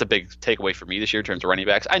that's the big takeaway for me this year in terms of running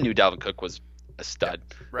backs. I knew Dalvin Cook was a stud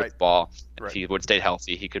with the ball. If he would stay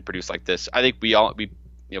healthy, he could produce like this. I think we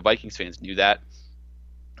Vikings fans knew that.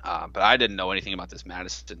 But I didn't know anything about this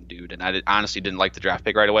Madison dude, and I honestly didn't like the draft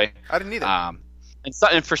pick right away. I didn't either.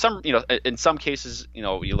 And for some, in some cases,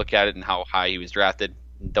 you look at it and how high he was drafted,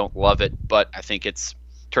 don't love it, but I think it's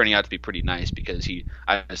turning out to be pretty nice because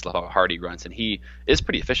I just love how hard he runs, and he is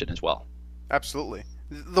pretty efficient as well. Absolutely.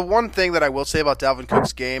 The one thing that I will say about Dalvin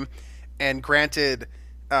Cook's game, and granted,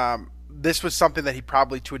 this was something that he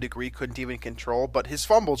probably to a degree couldn't even control, but his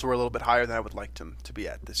fumbles were a little bit higher than I would like him to be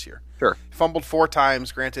at this year. Sure. He fumbled 4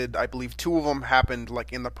 times. Granted, I believe 2 of them happened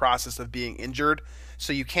like in the process of being injured.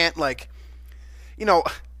 So you can't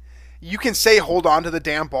you can say hold on to the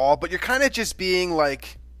damn ball, but you're kind of just being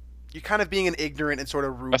an ignorant and sort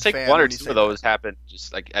of rude fan. I think 1 or 2 of those happened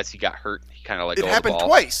just like as he got hurt. He kind of it happened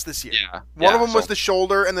twice this year. Yeah. One of them was the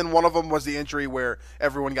shoulder, and then one of them was the injury where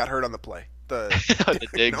everyone got hurt on the play. The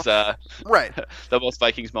Diggs, right? The most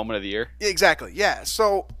Vikings moment of the year. Exactly. Yeah.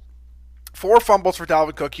 So 4 fumbles for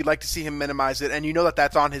Dalvin Cook. You'd like to see him minimize it, and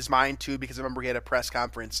that's on his mind too, because I remember he had a press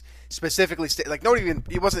conference specifically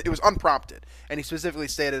it was unprompted, and he specifically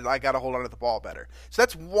stated, "I got to hold on to the ball better." So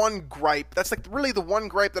that's one gripe. That's like really the one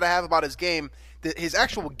gripe that I have about his game, his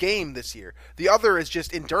actual game this year. The other is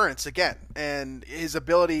just endurance again, and his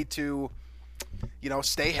ability to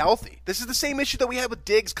stay healthy. This is the same issue that we had with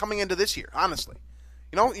Diggs coming into this year, honestly.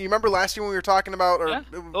 You remember last year when we were talking about, or a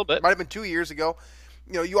little bit. It might have been 2 years ago,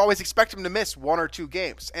 you always expect him to miss 1 or 2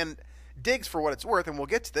 games. And Diggs, for what it's worth, and we'll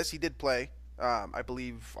get to this, he did play, I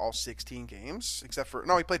believe, all 16 games,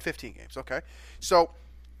 he played 15 games, okay? So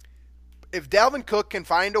if Dalvin Cook can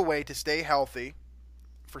find a way to stay healthy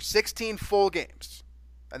for 16 full games,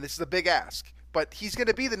 and this is a big ask, but he's going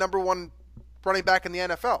to be the number 1 running back in the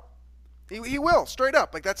NFL. He will, straight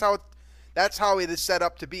up. Like that's how it is set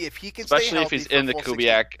up to be. If he can especially stay healthy, if he's in the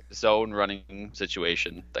Kubiak zone running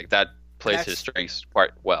situation, like that plays his strengths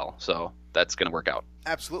quite well. So that's going to work out.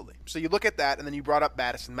 Absolutely. So you look at that, and then you brought up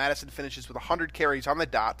Madison. Madison finishes with 100 carries on the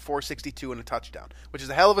dot, 462 and a touchdown, which is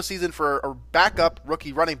a hell of a season for a backup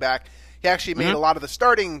rookie running back. He actually made a lot of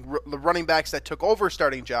the running backs that took over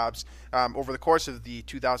starting jobs over the course of the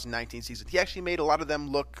 2019 season. He actually made a lot of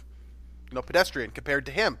them look pedestrian compared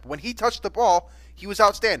to him. When he touched the ball, he was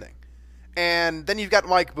outstanding. And then you've got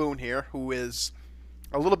Mike Boone here, who is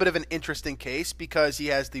a little bit of an interesting case because he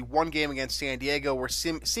has the one game against San Diego where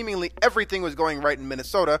seemingly everything was going right in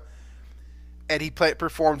Minnesota, and he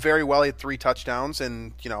performed very well. He had 3 touchdowns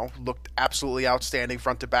and looked absolutely outstanding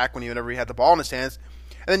front to back whenever he had the ball in his hands.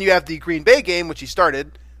 And then you have the Green Bay game, which he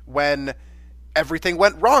started when everything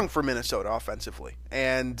went wrong for Minnesota offensively.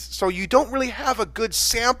 And so you don't really have a good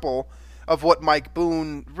sample of what Mike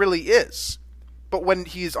Boone really is. But when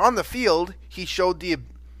he's on the field,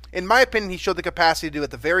 in my opinion, he showed the capacity to,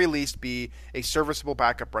 at the very least, be a serviceable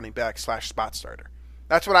backup running back / spot starter.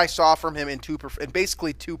 That's what I saw from him in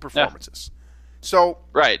basically 2 performances. Yeah. So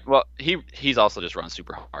right. Well, he's also just run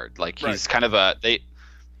super hard. Like he's kind of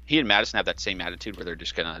he and Madison have that same attitude where they're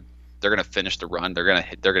gonna finish the run. They're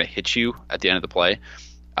gonna hit you at the end of the play.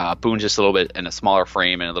 Boone's just a little bit in a smaller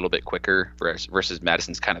frame and a little bit quicker versus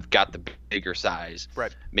Madison's kind of got the bigger size.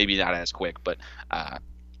 Right. Maybe not as quick, but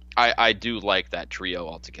I do like that trio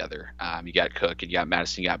altogether. You got Cook, and you got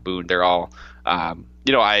Madison, you got Boone. They're all,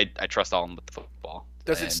 I trust all of them with the football.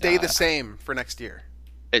 Does it stay the same for next year?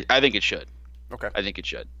 I think it should. Okay. I think it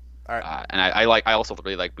should. All right. And I also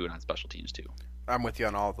really like Boone on special teams too. I'm with you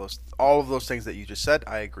on all of those things that you just said.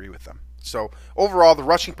 I agree with them. So overall, the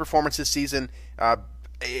rushing performance this season,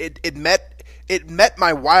 it met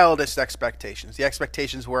my wildest expectations. The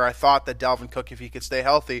expectations where I thought that Dalvin Cook, if he could stay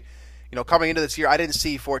healthy, coming into this year, I didn't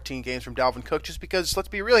see 14 games from Dalvin Cook just because, let's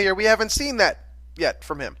be real here, we haven't seen that yet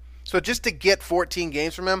from him. So just to get 14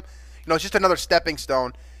 games from him, it's just another stepping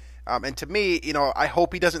stone. And to me, I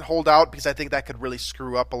hope he doesn't hold out because I think that could really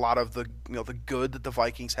screw up a lot of the good that the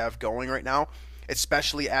Vikings have going right now,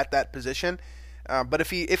 especially at that position. But if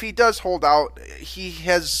he does hold out, he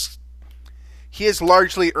has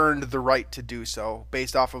largely earned the right to do so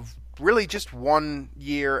based off of really just 1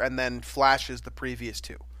 year and then flashes the previous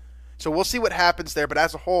 2. So we'll see what happens there. But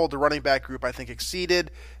as a whole, the running back group, I think, exceeded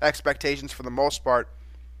expectations for the most part,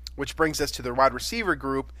 which brings us to the wide receiver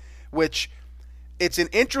group, which it's an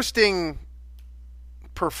interesting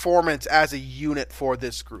performance as a unit for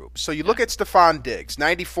this group. So you look at Stephon Diggs,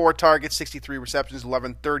 94 targets, 63 receptions,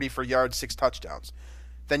 1130 for yards, 6 touchdowns.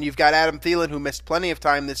 Then you've got Adam Thielen, who missed plenty of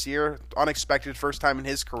time this year, unexpected first time in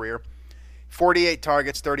his career. 48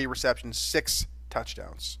 targets, 30 receptions, 6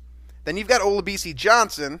 touchdowns. Then you've got Olabisi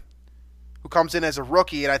Johnson, who comes in as a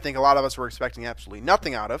rookie, and I think a lot of us were expecting absolutely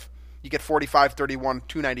nothing out of. You get 45, 31,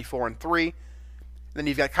 294, and 3. Then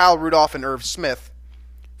you've got Kyle Rudolph and Irv Smith,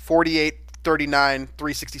 48, 39,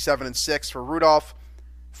 367, and 6 for Rudolph,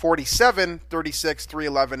 47, 36,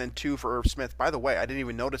 311, and 2 for Irv Smith. By the way, I didn't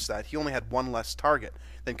even notice that. He only had one less target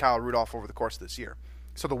than Kyle Rudolph over the course of this year.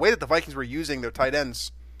 So the way that the Vikings were using their tight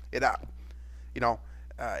ends, it's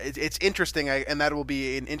interesting, and that will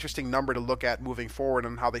be an interesting number to look at moving forward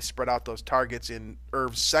on how they spread out those targets in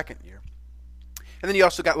Irv's second year. And then you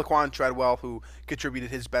also got Laquan Treadwell, who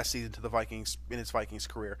contributed his best season to the Vikings in his Vikings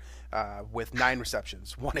career with 9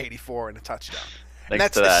 receptions, 184, and a touchdown.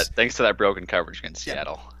 Thanks to that broken coverage against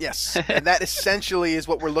Seattle. Yes, and that essentially is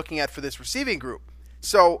what we're looking at for this receiving group.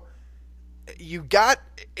 So you got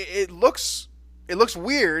it looks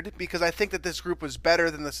weird because I think that this group was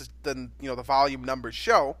better than the volume numbers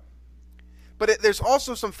show. But there's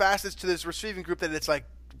also some facets to this receiving group that it's like,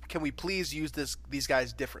 can we please use these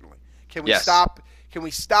guys differently? Can we stop? Can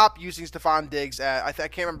we stop using Stephon Diggs? I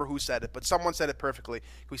can't remember who said it, but someone said it perfectly.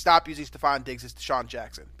 Can we stop using Stephon Diggs as Deshaun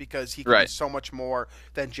Jackson because he can do so much more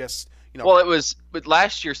than just But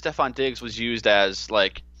last year Stephon Diggs was used as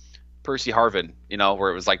like Percy Harvin,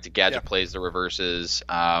 where it was like the gadget plays, the reverses,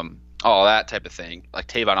 all that type of thing, like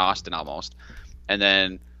Tavon Austin almost. And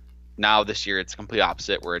then now this year it's complete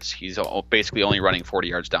opposite, where he's basically only running 40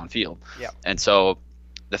 yards downfield. Yeah. And so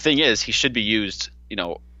the thing is, he should be used,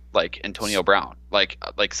 like Antonio Brown, like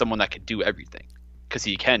someone that could do everything, because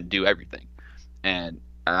he can do everything. And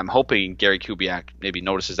I'm hoping Gary Kubiak maybe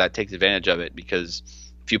notices that, takes advantage of it, because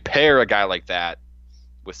if you pair a guy like that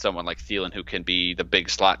with someone like Thielen, who can be the big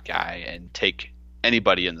slot guy and take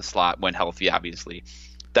anybody in the slot when healthy, obviously,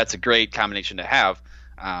 that's a great combination to have.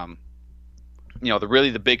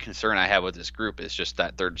 The big concern I have with this group is just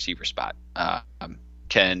that third receiver spot.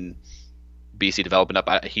 Can BC develop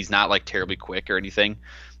enough? He's not like terribly quick or anything.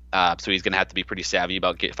 So he's going to have to be pretty savvy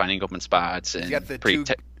about finding open spots, and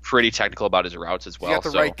pretty technical about his routes as well. You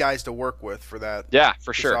got the right guys to work with for that. Yeah,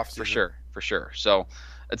 for sure. So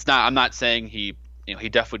it's not. I'm not saying he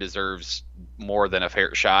definitely deserves more than a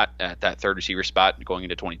fair shot at that third receiver spot going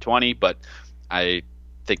into 2020, but I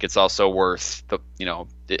think it's also worth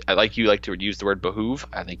I like to use the word behoove.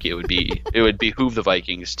 I think it would behoove the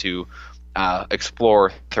Vikings to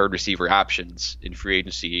explore third receiver options in free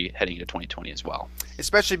agency heading into 2020 as well.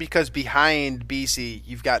 Especially because behind BC,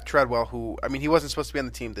 you've got Treadwell, who, he wasn't supposed to be on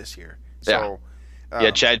the team this year. So,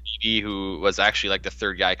 Chad Beebe, who was actually like the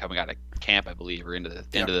third guy coming out of camp, I believe, or into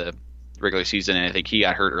the regular season, and I think he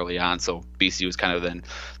got hurt early on, so BC was kind of then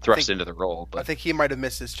thrust into the role. But I think he might have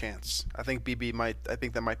missed his chance. I think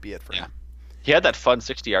that might be it for him. He had that fun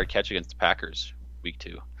 60-yard catch against the Packers week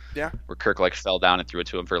 2. Yeah. Where Kirk fell down and threw it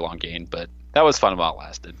to him for a long gain, but that was fun while it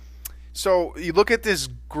lasted. So you look at this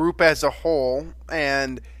group as a whole,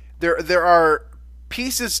 and there are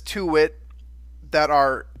pieces to it that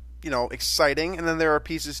are, exciting, and then there are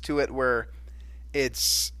pieces to it where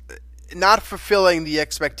it's not fulfilling the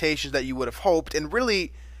expectations that you would have hoped. And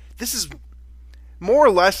really, this is more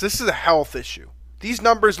or less a health issue. These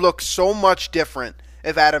numbers look so much different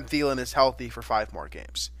if Adam Thielen is healthy for 5 more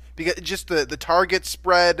games. Because just the target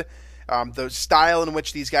spread, the style in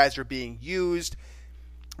which these guys are being used,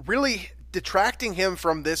 really detracting him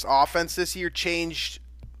from this offense this year changed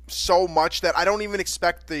so much that I don't even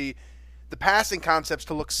expect the passing concepts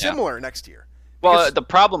to look similar next year. Well, the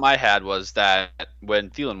problem I had was that when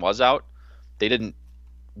Thielen was out, they didn't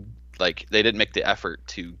make the effort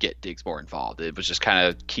to get Diggs more involved. It was just kind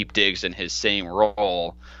of keep Diggs in his same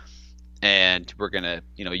role, and we're gonna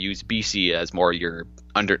use BC as more your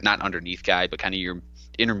not underneath guy, but kind of your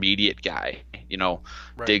intermediate guy. Right.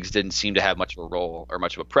 Diggs didn't seem to have much of a role or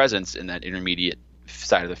much of a presence in that intermediate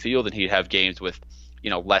side of the field, and he'd have games with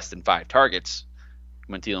less than 5 targets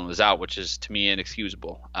when Thielen was out, which is to me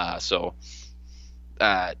inexcusable.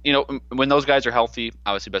 When those guys are healthy,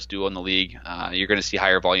 obviously best duo in the league. You're going to see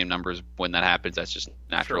higher volume numbers when that happens. That's just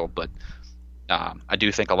natural. Sure. But I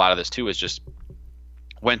do think a lot of this too is just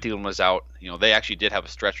when Thielen was out. They actually did have a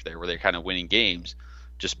stretch there where they're kind of winning games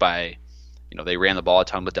just by, they ran the ball a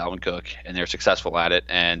ton with Dalvin Cook, and they're successful at it.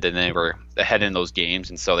 And then they were ahead in those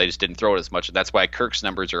games, and so they just didn't throw it as much. And that's why Kirk's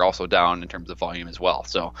numbers are also down in terms of volume as well.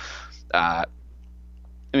 So,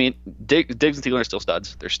 Diggs and Thielen are still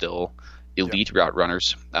studs. They're still elite route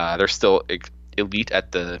runners. They're still elite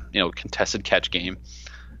at the contested catch game.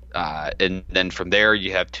 And then from there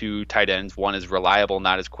you have 2 tight ends. One is reliable,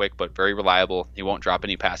 not as quick, but very reliable. He won't drop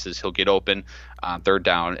any passes. He'll get open third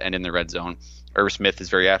down and in the red zone. Irv Smith is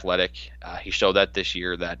very athletic. He showed that this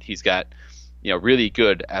year, that he's got really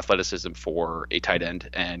good athleticism for a tight end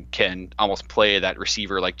and can almost play that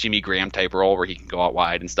receiver like Jimmy Graham type role where he can go out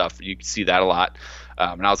wide and stuff. You can see that a lot.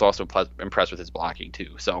 And I was also impressed with his blocking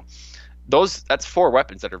too. So that's 4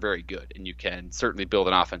 weapons that are very good, and you can certainly build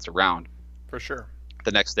an offense around. For sure.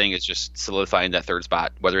 The next thing is just solidifying that third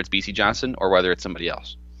spot, whether it's BC Johnson or whether it's somebody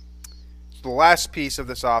else. The last piece of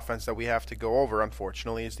this offense that we have to go over,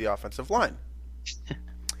 unfortunately, is the offensive line.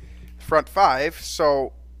 Front 5.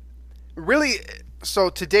 So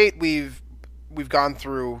to date we've gone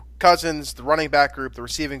through Cousins, the running back group, the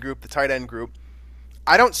receiving group, the tight end group.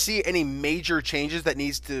 I don't see any major changes that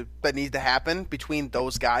need to happen between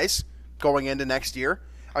those guys going into next year.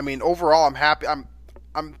 I mean, overall, I'm happy.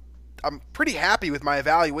 I'm pretty happy with my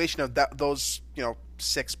evaluation of those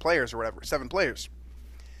 6 players or whatever, 7 players.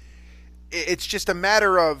 It's just a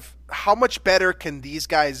matter of how much better can these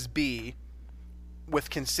guys be with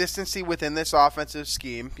consistency within this offensive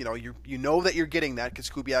scheme. You know that you're getting that because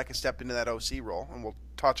Kubiak has stepped into that OC role, and we'll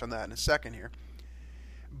touch on that in a second here.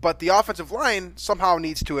 But the offensive line somehow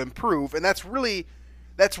needs to improve, and that's really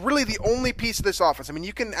the only piece of this offense. I mean,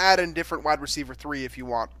 you can add in different wide receiver 3 if you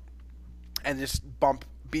want, and just bump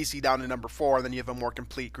BC down to number 4, and then you have a more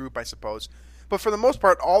complete group, I suppose. But for the most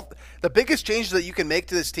part, all the biggest changes that you can make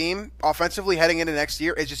to this team offensively heading into next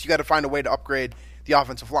year is just you got to find a way to upgrade the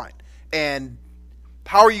offensive line. And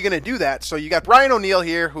how are you going to do that? So you got Brian O'Neill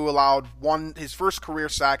here, who allowed his first career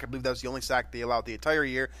sack. I believe that was the only sack they allowed the entire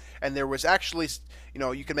year. And there was actually,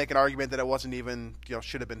 you can make an argument that it wasn't even,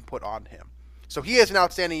 should have been put on him. So he has an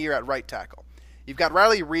outstanding year at right tackle. You've got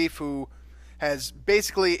Riley Reiff, who has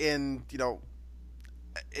basically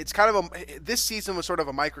it's kind of this season was sort of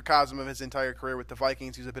a microcosm of his entire career with the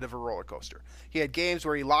Vikings. He was a bit of a roller coaster. He had games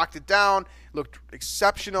where he locked it down, looked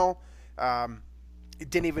exceptional. He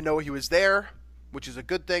didn't even know he was there, which is a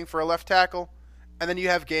good thing for a left tackle. And then you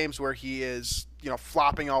have games where he is,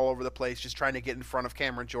 flopping all over the place, just trying to get in front of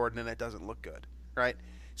Cameron Jordan, and it doesn't look good, right?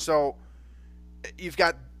 So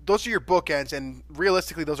those are your bookends, and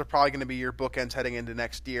realistically, those are probably going to be your bookends heading into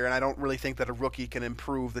next year. And I don't really think that a rookie can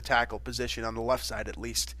improve the tackle position on the left side, at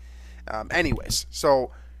least. Anyways,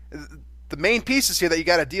 so the main pieces here that you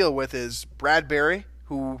got to deal with is Bradbury,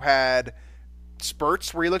 who had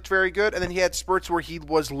spurts where he looked very good, and then he had spurts where he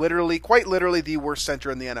was quite literally the worst center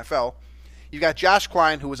in the NFL. You got Josh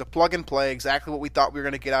Klein, who was a plug and play, exactly what we thought we were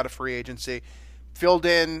going to get out of free agency. Filled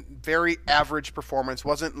in, very average performance,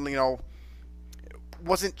 wasn't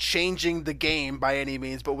changing the game by any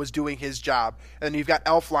means, but was doing his job. And then you've got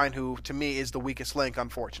Elflein, who to me is the weakest link,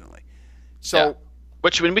 unfortunately. So, yeah.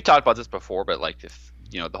 Which when we talked about this before, but like if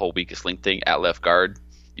the whole weakest link thing at left guard,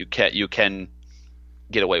 you can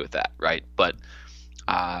get away with that, right? But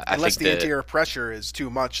unless the interior pressure is too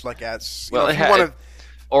much, like as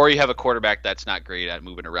or you have a quarterback that's not great at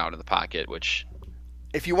moving around in the pocket, which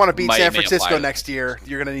if you want to beat San Francisco next year,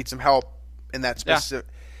 you're going to need some help in that specific.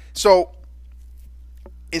 Yeah. So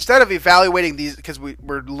instead of evaluating these, because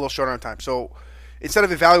we're a little short on time, so instead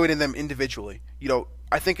of evaluating them individually,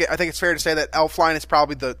 I think it's fair to say that Elflein is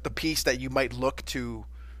probably the piece that you might look to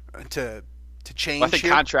change. Well, I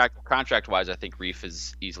think contract wise, I think Reiff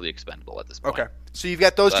is easily expendable at this point. Okay, so you've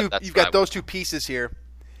got those two. You've got those 2 pieces here.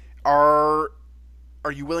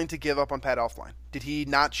 Are you willing to give up on Pat Elflein? Did he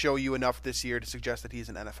not show you enough this year to suggest that he's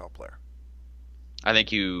an NFL player? I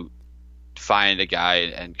think you find a guy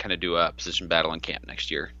and kind of do a position battle in camp next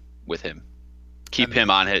year with him. Keep him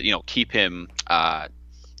on his, keep him,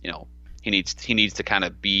 he needs to kind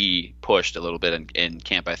of be pushed a little bit in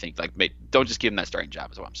camp. I think don't just give him that starting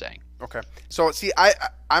job is what I'm saying. Okay. So see,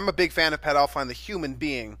 I'm a big fan of Pat Elflein, the human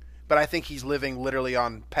being, but I think he's living literally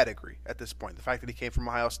on pedigree at this point. The fact that he came from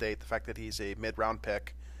Ohio State, the fact that he's a mid-round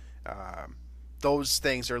pick, those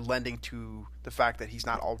things are lending to the fact that he's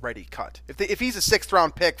not already cut. If he's a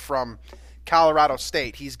 6th-round pick from Colorado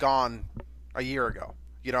State, he's gone a year ago.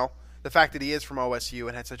 The fact that he is from OSU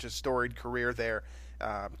and had such a storied career there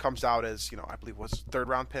comes out as, I believe was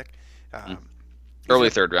 3rd-round pick. Early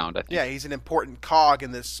 3rd round, I think. Yeah, he's an important cog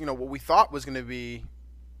in this, what we thought was going to be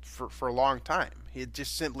for a long time. He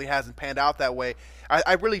just simply hasn't panned out that way.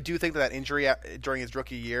 I really do think that injury during his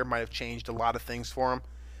rookie year might have changed a lot of things for him,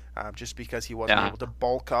 just because he wasn't able to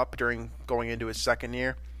bulk up during going into his second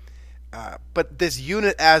year. But this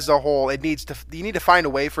unit as a whole, you need to find a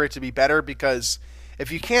way for it to be better, because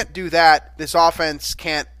if you can't do that, this offense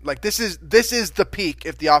can't. This is the peak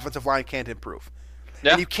if the offensive line can't improve.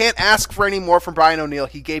 Yeah. And you can't ask for any more from Brian O'Neill.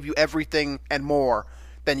 He gave you everything and more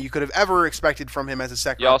than you could have ever expected from him as a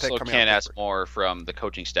second-round pick. You also can't ask more from the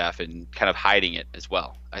coaching staff and kind of hiding it as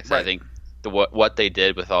well. I think what they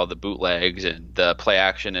did with all the bootlegs and the play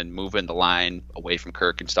action and moving the line away from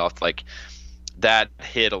Kirk and stuff, that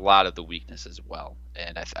hid a lot of the weakness as well.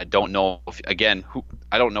 And I don't know if, again,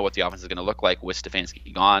 I don't know what the offense is going to look like with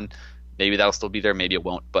Stefanski gone. Maybe that'll still be there, maybe it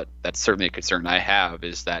won't. But that's certainly a concern I have,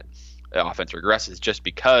 is that the offense regresses just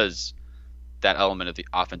because that element of the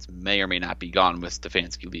offense may or may not be gone with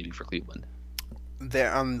Stefanski leaving for Cleveland.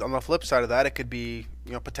 On the flip side of that, it could be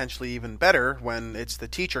potentially even better when it's the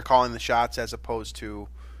teacher calling the shots as opposed to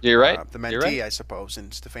You're right. The mentee, You're right. I suppose, in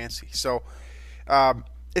Stefanski. So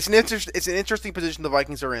it's an interesting position the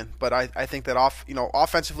Vikings are in. But I think that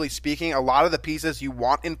offensively speaking, a lot of the pieces you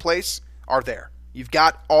want in place are there. You've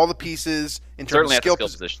got all the pieces in terms of skill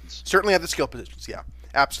positions. Certainly at the skill positions, yeah,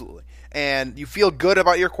 absolutely. And you feel good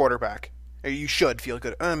about your quarterback. Or you should feel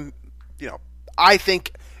good. I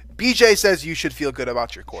think BJ says you should feel good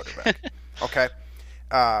about your quarterback. Okay?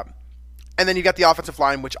 And then you got the offensive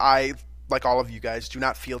line, which I, like all of you guys, do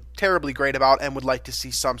not feel terribly great about and would like to see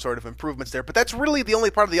some sort of improvements there. But that's really the only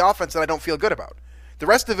part of the offense that I don't feel good about. The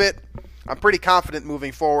rest of it, I'm pretty confident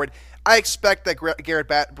moving forward. I expect that Garrett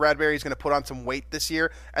Bradbury is going to put on some weight this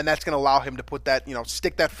year, and that's going to allow him to put that,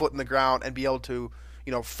 stick that foot in the ground and be able to,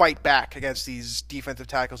 fight back against these defensive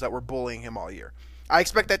tackles that were bullying him all year. I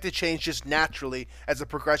expect that to change just naturally as a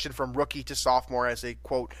progression from rookie to sophomore as a,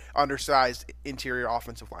 quote, undersized interior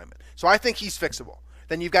offensive lineman. So I think he's fixable.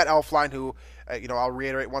 Then you've got Elflein, who, I'll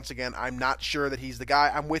reiterate once again, I'm not sure that he's the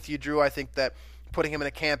guy. I'm with you, Drew. I think that putting him in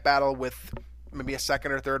a camp battle with maybe a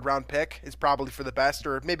second or third round pick is probably for the best,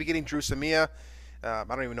 or maybe getting Drew Samia. I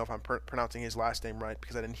don't even know if I'm pronouncing his last name right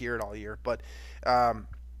because I didn't hear it all year. But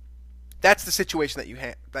that's the situation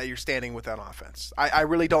that you're standing with on offense. I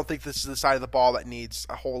really don't think this is the side of the ball that needs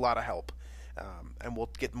a whole lot of help, and we'll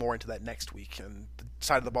get more into that next week. And the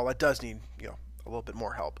side of the ball that does need a little bit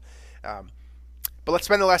more help. But let's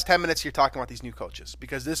spend the last 10 minutes here talking about these new coaches,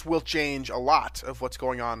 because this will change a lot of what's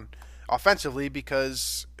going on offensively,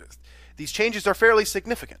 because these changes are fairly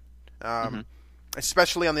significant,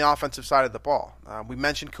 especially on the offensive side of the ball. We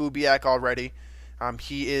mentioned Kubiak already.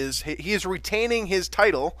 He is retaining his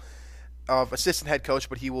title of assistant head coach,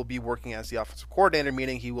 but he will be working as the offensive coordinator,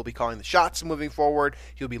 meaning he will be calling the shots moving forward.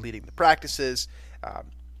 He'll be leading the practices.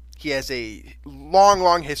 He has a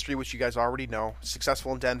long history, which you guys already know.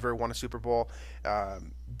 Successful in Denver, won a Super Bowl.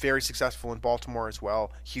 Very successful in Baltimore as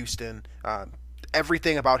well. Houston.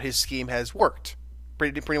 Everything about his scheme has worked.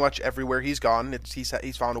 Pretty much everywhere he's gone,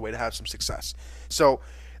 he's found a way to have some success. So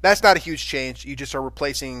that's not a huge change. You just are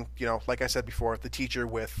replacing, like I said before, the teacher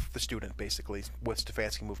with the student, basically, with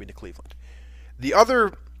Stefanski moving to Cleveland. The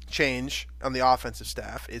other change on the offensive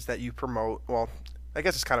staff is that you promote, well, I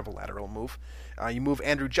guess it's kind of a lateral move. You move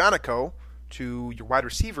Andrew Jonico to your wide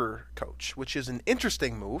receiver coach, which is an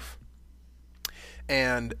interesting move.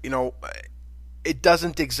 And, it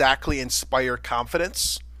doesn't exactly inspire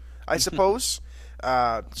confidence, I suppose.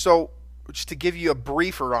 So just to give you a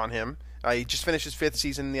briefer on him, he just finished his 5th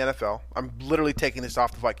season in the NFL. I'm literally taking this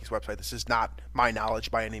off the Vikings website. This is not my knowledge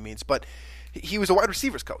by any means, but he was a wide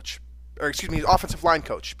receivers coach, offensive line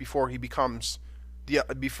coach before he becomes the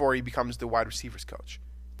wide receivers coach.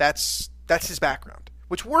 That's his background,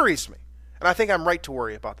 which worries me, and I think I'm right to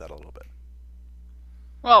worry about that a little bit.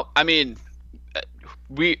 Well, I mean,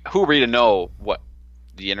 who are we to know what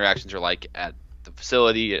the interactions are like at the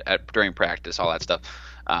facility, during practice, all that stuff?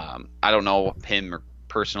 I don't know him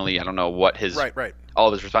personally. I don't know what his all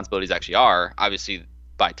of his responsibilities actually are. Obviously,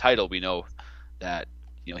 by title, we know that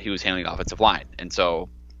he was handling the offensive line, and so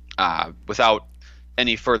without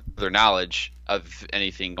any further knowledge of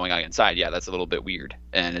anything going on inside, yeah, that's a little bit weird,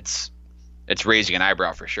 and it's raising an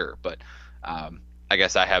eyebrow for sure. But I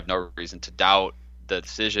guess I have no reason to doubt the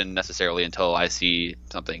decision necessarily until I see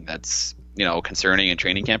something that's concerning in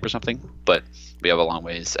training camp or something. But we have a long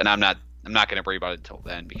ways, and I'm not going to worry about it until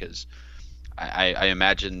then, because I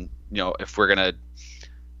imagine if we're gonna,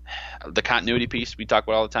 the continuity piece we talk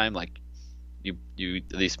about all the time, like you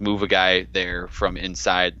at least move a guy there from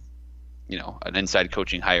inside, an inside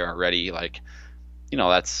coaching hire already, like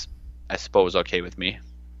that's, I suppose, okay with me.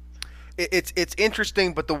 It's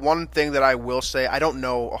interesting, but the one thing that I will say, I don't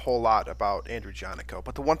know a whole lot about Andrew Jonico,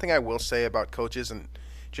 but the one thing I will say about coaches, and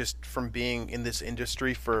just from being in this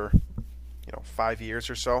industry for 5 years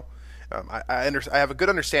or so, I have a good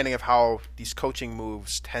understanding of how these coaching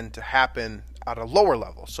moves tend to happen at a lower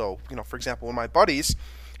level. So, for example, one of my buddies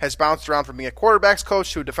has bounced around from being a quarterback's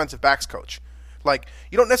coach to a defensive backs coach. Like,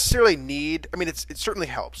 you don't necessarily need, it certainly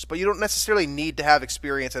helps, but you don't necessarily need to have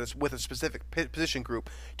experience with a specific position group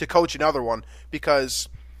to coach another one, because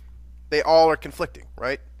they all are conflicting,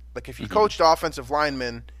 right? Like, if you coached offensive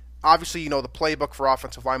linemen obviously, the playbook for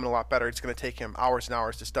offensive linemen a lot better. It's going to take him hours and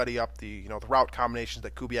hours to study up the route combinations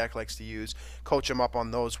that Kubiak likes to use, coach him up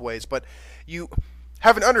on those ways. But you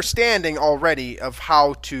have an understanding already of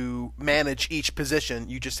how to manage each position.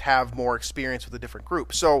 You just have more experience with a different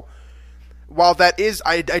group. So while that is,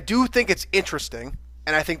 I do think it's interesting,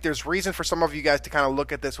 and I think there's reason for some of you guys to kind of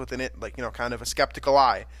look at this with kind of a skeptical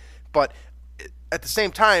eye. But at the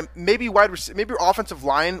same time, maybe offensive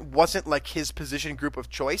line wasn't like his position group of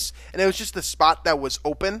choice, and it was just the spot that was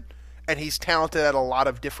open, and he's talented at a lot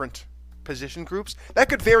of different position groups. That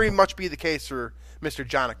could very much be the case for Mr.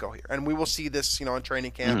 Jonico here, and we will see this, in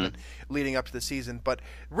training camp and leading up to the season. But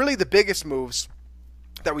really, the biggest moves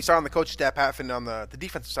that we saw on the coaching staff happened on the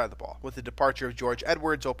defensive side of the ball, with the departure of George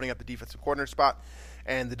Edwards opening up the defensive coordinator spot,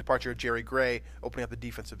 and the departure of Jerry Gray opening up the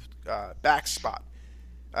defensive back spot.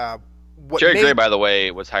 Jerry Gray, by the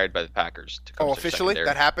way, was hired by the Packers to come to officially secondary.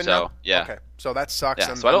 that happened. So now? yeah, okay, so that sucks.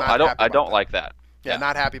 Yeah, and so I don't like that. Yeah,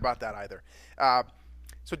 not happy about that either.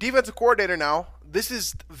 So defensive coordinator now. This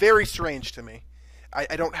is very strange to me.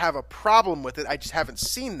 I don't have a problem with it. I just haven't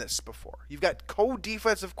seen this before. You've got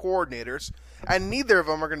co-defensive coordinators, and neither of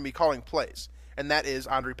them are going to be calling plays. And that is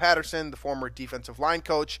Andre Patterson, the former defensive line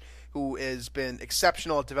coach, who has been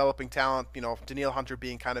exceptional at developing talent. Danielle Hunter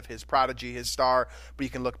being kind of his prodigy, his star. But you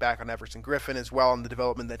can look back on Everson Griffin as well and the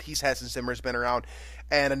development that he's had since Zimmer's been around,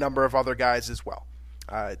 and a number of other guys as well.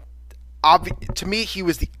 To me, he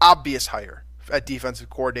was the obvious hire at defensive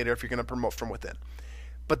coordinator if you're going to promote from within.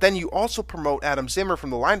 But then you also promote Adam Zimmer from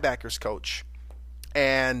the linebackers coach,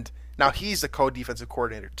 and now he's the co-defensive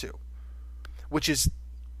coordinator too, which is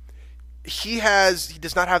he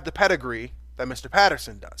does not have the pedigree that Mr.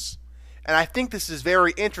 Patterson does. And I think this is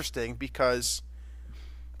very interesting because,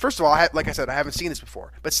 first of all, like I said, I haven't seen this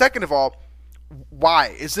before. But second of all,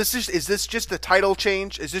 why? Is this just a title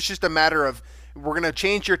change? Is this just a matter of we're going to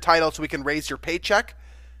change your title so we can raise your paycheck?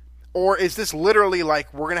 Or is this literally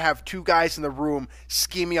like we're going to have two guys in the room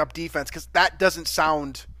scheming up defense? Because that doesn't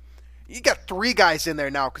sound – you got three guys in there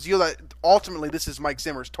now because ultimately this is Mike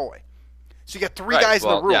Zimmer's toy. So you got three guys in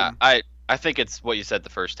the room. Yeah, I think it's what you said the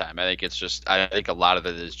first time. I think a lot of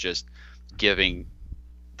it is just giving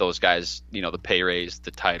those guys, the pay raise,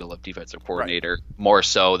 the title of defensive coordinator, more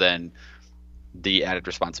so than the added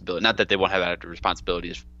responsibility. Not that they won't have added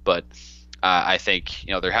responsibilities, but I think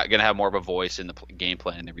they're going to have more of a voice in the game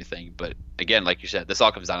plan and everything. But again, like you said, this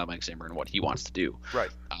all comes down to Mike Zimmer and what he wants to do. Right.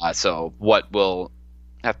 So what we'll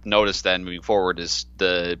have to notice then moving forward is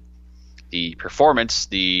the performance,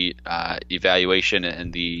 the evaluation,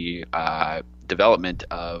 and the development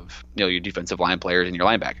of your defensive line players and your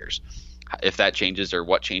linebackers. If that changes or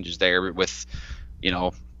what changes there with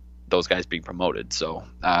those guys being promoted. So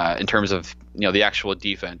in terms of the actual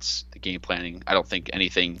defense, the game planning, I don't think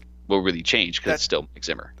anything will really change because it's still Mike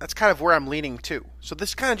Zimmer. That's kind of where I'm leaning too. So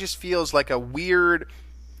this kind of just feels like a weird.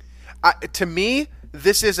 To me,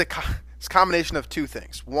 this is it's a combination of two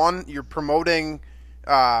things. One, you're promoting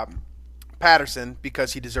Patterson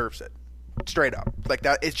because he deserves it, straight up, like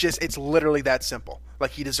that. It's literally that simple.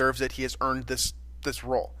 Like he deserves it. He has earned this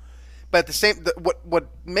role. But at the same, what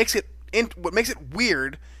makes it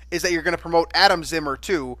weird is that you're going to promote Adam Zimmer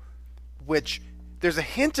too, which there's a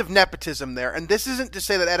hint of nepotism there. And this isn't to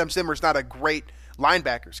say that Adam Zimmer's not a great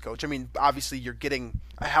linebackers coach. I mean, obviously you're getting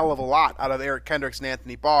a hell of a lot out of Eric Kendricks and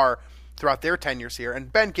Anthony Barr throughout their tenures here.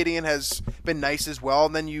 And Ben Gideon has been nice as well.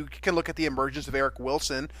 And then you can look at the emergence of Eric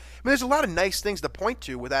Wilson. I mean, there's a lot of nice things to point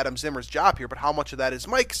to with Adam Zimmer's job here, but how much of that is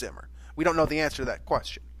Mike Zimmer? We don't know the answer to that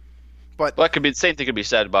question. But it could be the same thing could be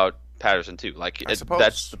said about Patterson too. Like I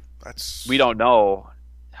suppose that's we don't know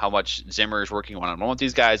how much Zimmer is working one-on-one with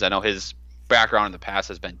these guys. I know his background in the past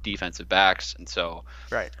has been defensive backs, and so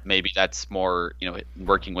maybe that's more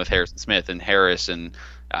working with Harrison Smith and Harris and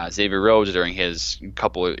Xavier Rhodes during his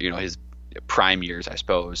couple of his prime years, I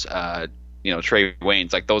suppose. Trey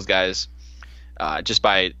Waynes, like those guys, just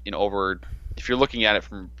by over if you're looking at it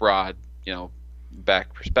from broad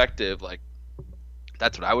back perspective, like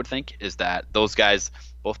that's what I would think is that those guys,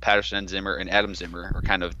 both Patterson and Zimmer and Adam Zimmer, are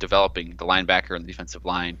kind of developing the linebacker and the defensive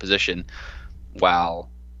line position, while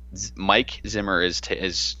Mike Zimmer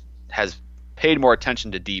has paid more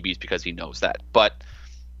attention to DBs because he knows that. But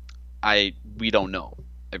we don't know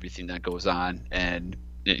everything that goes on and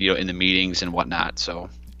in the meetings and whatnot. So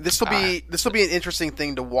this will be an interesting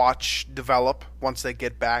thing to watch develop once they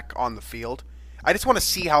get back on the field. I just want to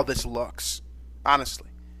see how this looks, honestly,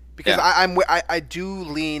 because I do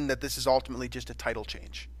lean that this is ultimately just a title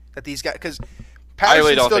change. That these guys, because I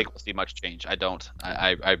really don't think we'll see much change. I don't.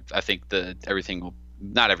 I think everything will.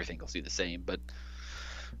 Not everything will see the same, but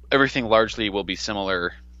everything largely will be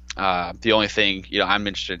similar The only thing I'm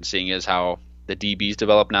interested in seeing is how the DBs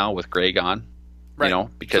develop now with Gray gone. Right.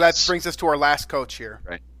 Because so that brings us to our last coach here.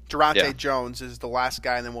 Right. Durante Jones is the last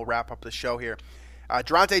guy, and then we'll wrap up the show here.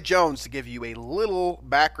 Durante Jones, to give you a little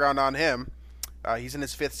background on him, he's in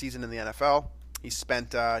his 5th season in the NFL. He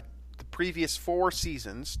spent the previous 4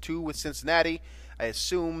 seasons, 2 with Cincinnati. I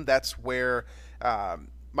assume that's where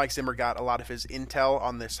Mike Zimmer got a lot of his intel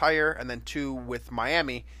on this hire, and then 2 with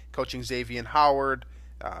Miami, coaching Xavier Howard,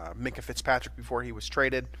 Minkah Fitzpatrick before he was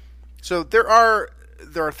traded. So there are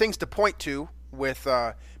things to point to with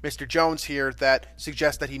Mr. Jones here that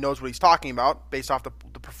suggest that he knows what he's talking about based off the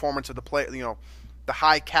performance of the play, the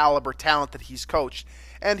high caliber talent that he's coached.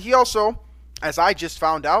 And he also, as I just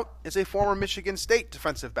found out, is a former Michigan State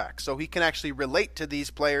defensive back. So he can actually relate to these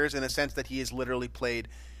players in a sense that he has literally played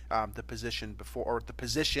the position before, or the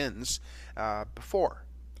positions before.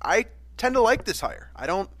 I tend to like this hire.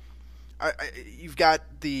 You've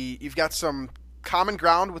got some common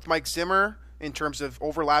ground with Mike Zimmer in terms of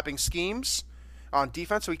overlapping schemes on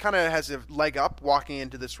defense, so he kind of has a leg up walking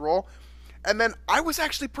into this role. And then I was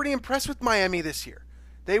actually pretty impressed with Miami this year.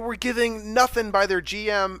 They were giving nothing by their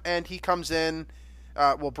GM, and he comes in.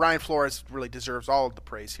 Brian Flores really deserves all of the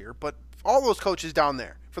praise here, but all those coaches down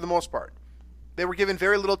there, for the most part, they were given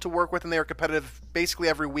very little to work with, and they were competitive basically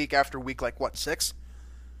every week after week, 6?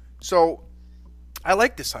 So I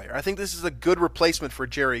like this hire. I think this is a good replacement for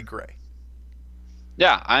Jerry Gray.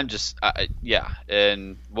 Yeah,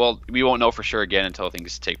 and we won't know for sure again until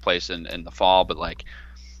things take place in the fall. But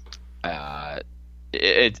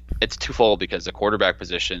it's twofold, because the quarterback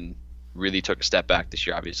position really took a step back this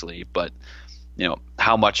year, obviously. But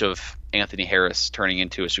how much of Anthony Harris turning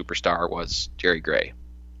into a superstar was Jerry Gray?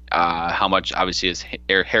 How much obviously is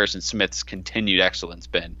Harrison Smith's continued excellence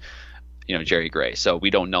been Jerry Gray? So we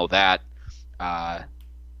don't know that.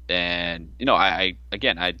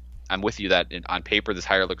 I'm with you that on paper this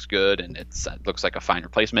hire looks good, and it looks like a fine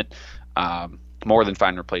replacement, more than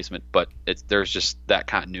fine replacement. But there's just that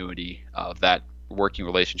continuity of that working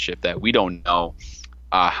relationship that we don't know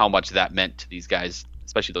how much that meant to these guys,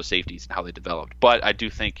 especially those safeties, and how they developed. But I do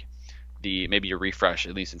think maybe a refresh,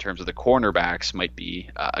 at least in terms of the cornerbacks, might be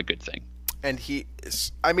a good thing. And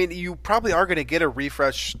you probably are going to get a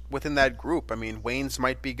refresh within that group. Waynes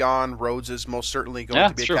might be gone. Rhodes is most certainly going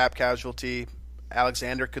to be a cap casualty.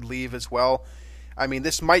 Alexander could leave as well.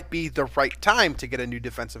 This might be the right time to get a new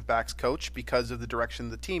defensive backs coach because of the direction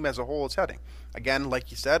the team as a whole is heading. Again,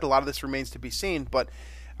 like you said, a lot of this remains to be seen, but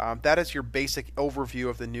that is your basic overview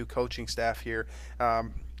of the new coaching staff here.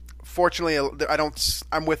 Fortunately,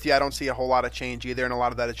 I'm with you. I don't see a whole lot of change either, and a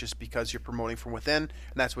lot of that is just because you're promoting from within, and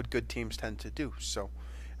that's what good teams tend to do. So,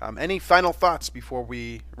 any final thoughts before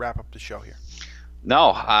we wrap up the show here?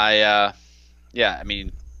 No,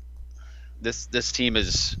 This team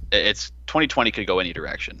it's 2020 could go any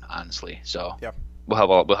direction, honestly. So we'll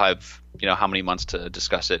have how many months to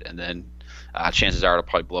discuss it, and then chances are it'll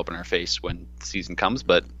probably blow up in our face when the season comes.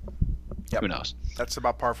 But who knows? That's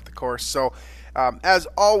about par for the course. So as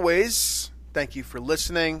always, thank you for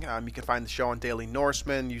listening. You can find the show on Daily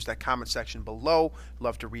Norseman. Use that comment section below.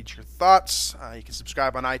 Love to read your thoughts. You can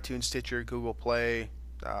subscribe on iTunes, Stitcher, Google Play.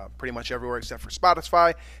 Pretty much everywhere except for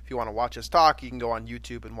Spotify. If you want to watch us talk, you can go on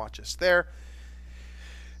YouTube and watch us there.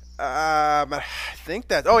 I think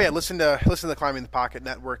that. Listen to the Climbing the Pocket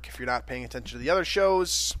Network. If you're not paying attention to the other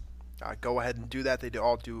shows, go ahead and do that. They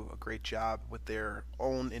all do a great job with their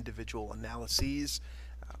own individual analyses.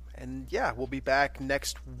 We'll be back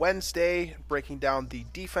next Wednesday breaking down the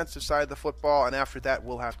defensive side of the football, and after that,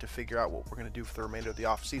 we'll have to figure out what we're going to do for the remainder of the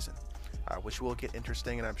off season. Which will get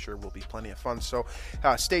interesting, and I'm sure will be plenty of fun. So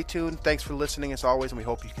stay tuned. Thanks for listening as always, and we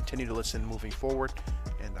hope you continue to listen moving forward.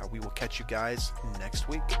 And we will catch you guys next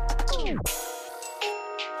week.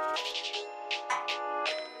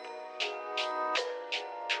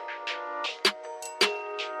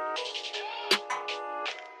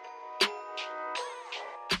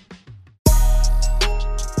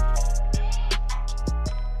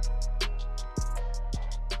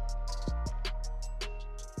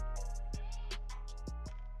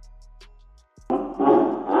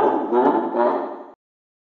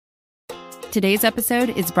 Today's episode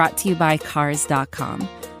is brought to you by Cars.com.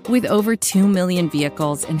 With over 2 million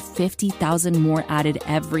vehicles and 50,000 more added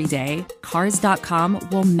every day, Cars.com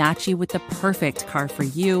will match you with the perfect car for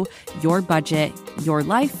you, your budget, your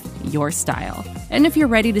life, your style. And if you're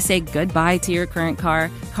ready to say goodbye to your current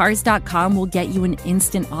car, Cars.com will get you an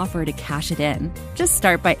instant offer to cash it in. Just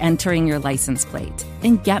start by entering your license plate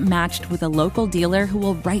and get matched with a local dealer who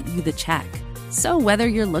will write you the check. So whether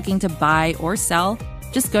you're looking to buy or sell,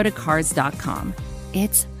 just go to Cars.com.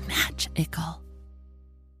 It's magical.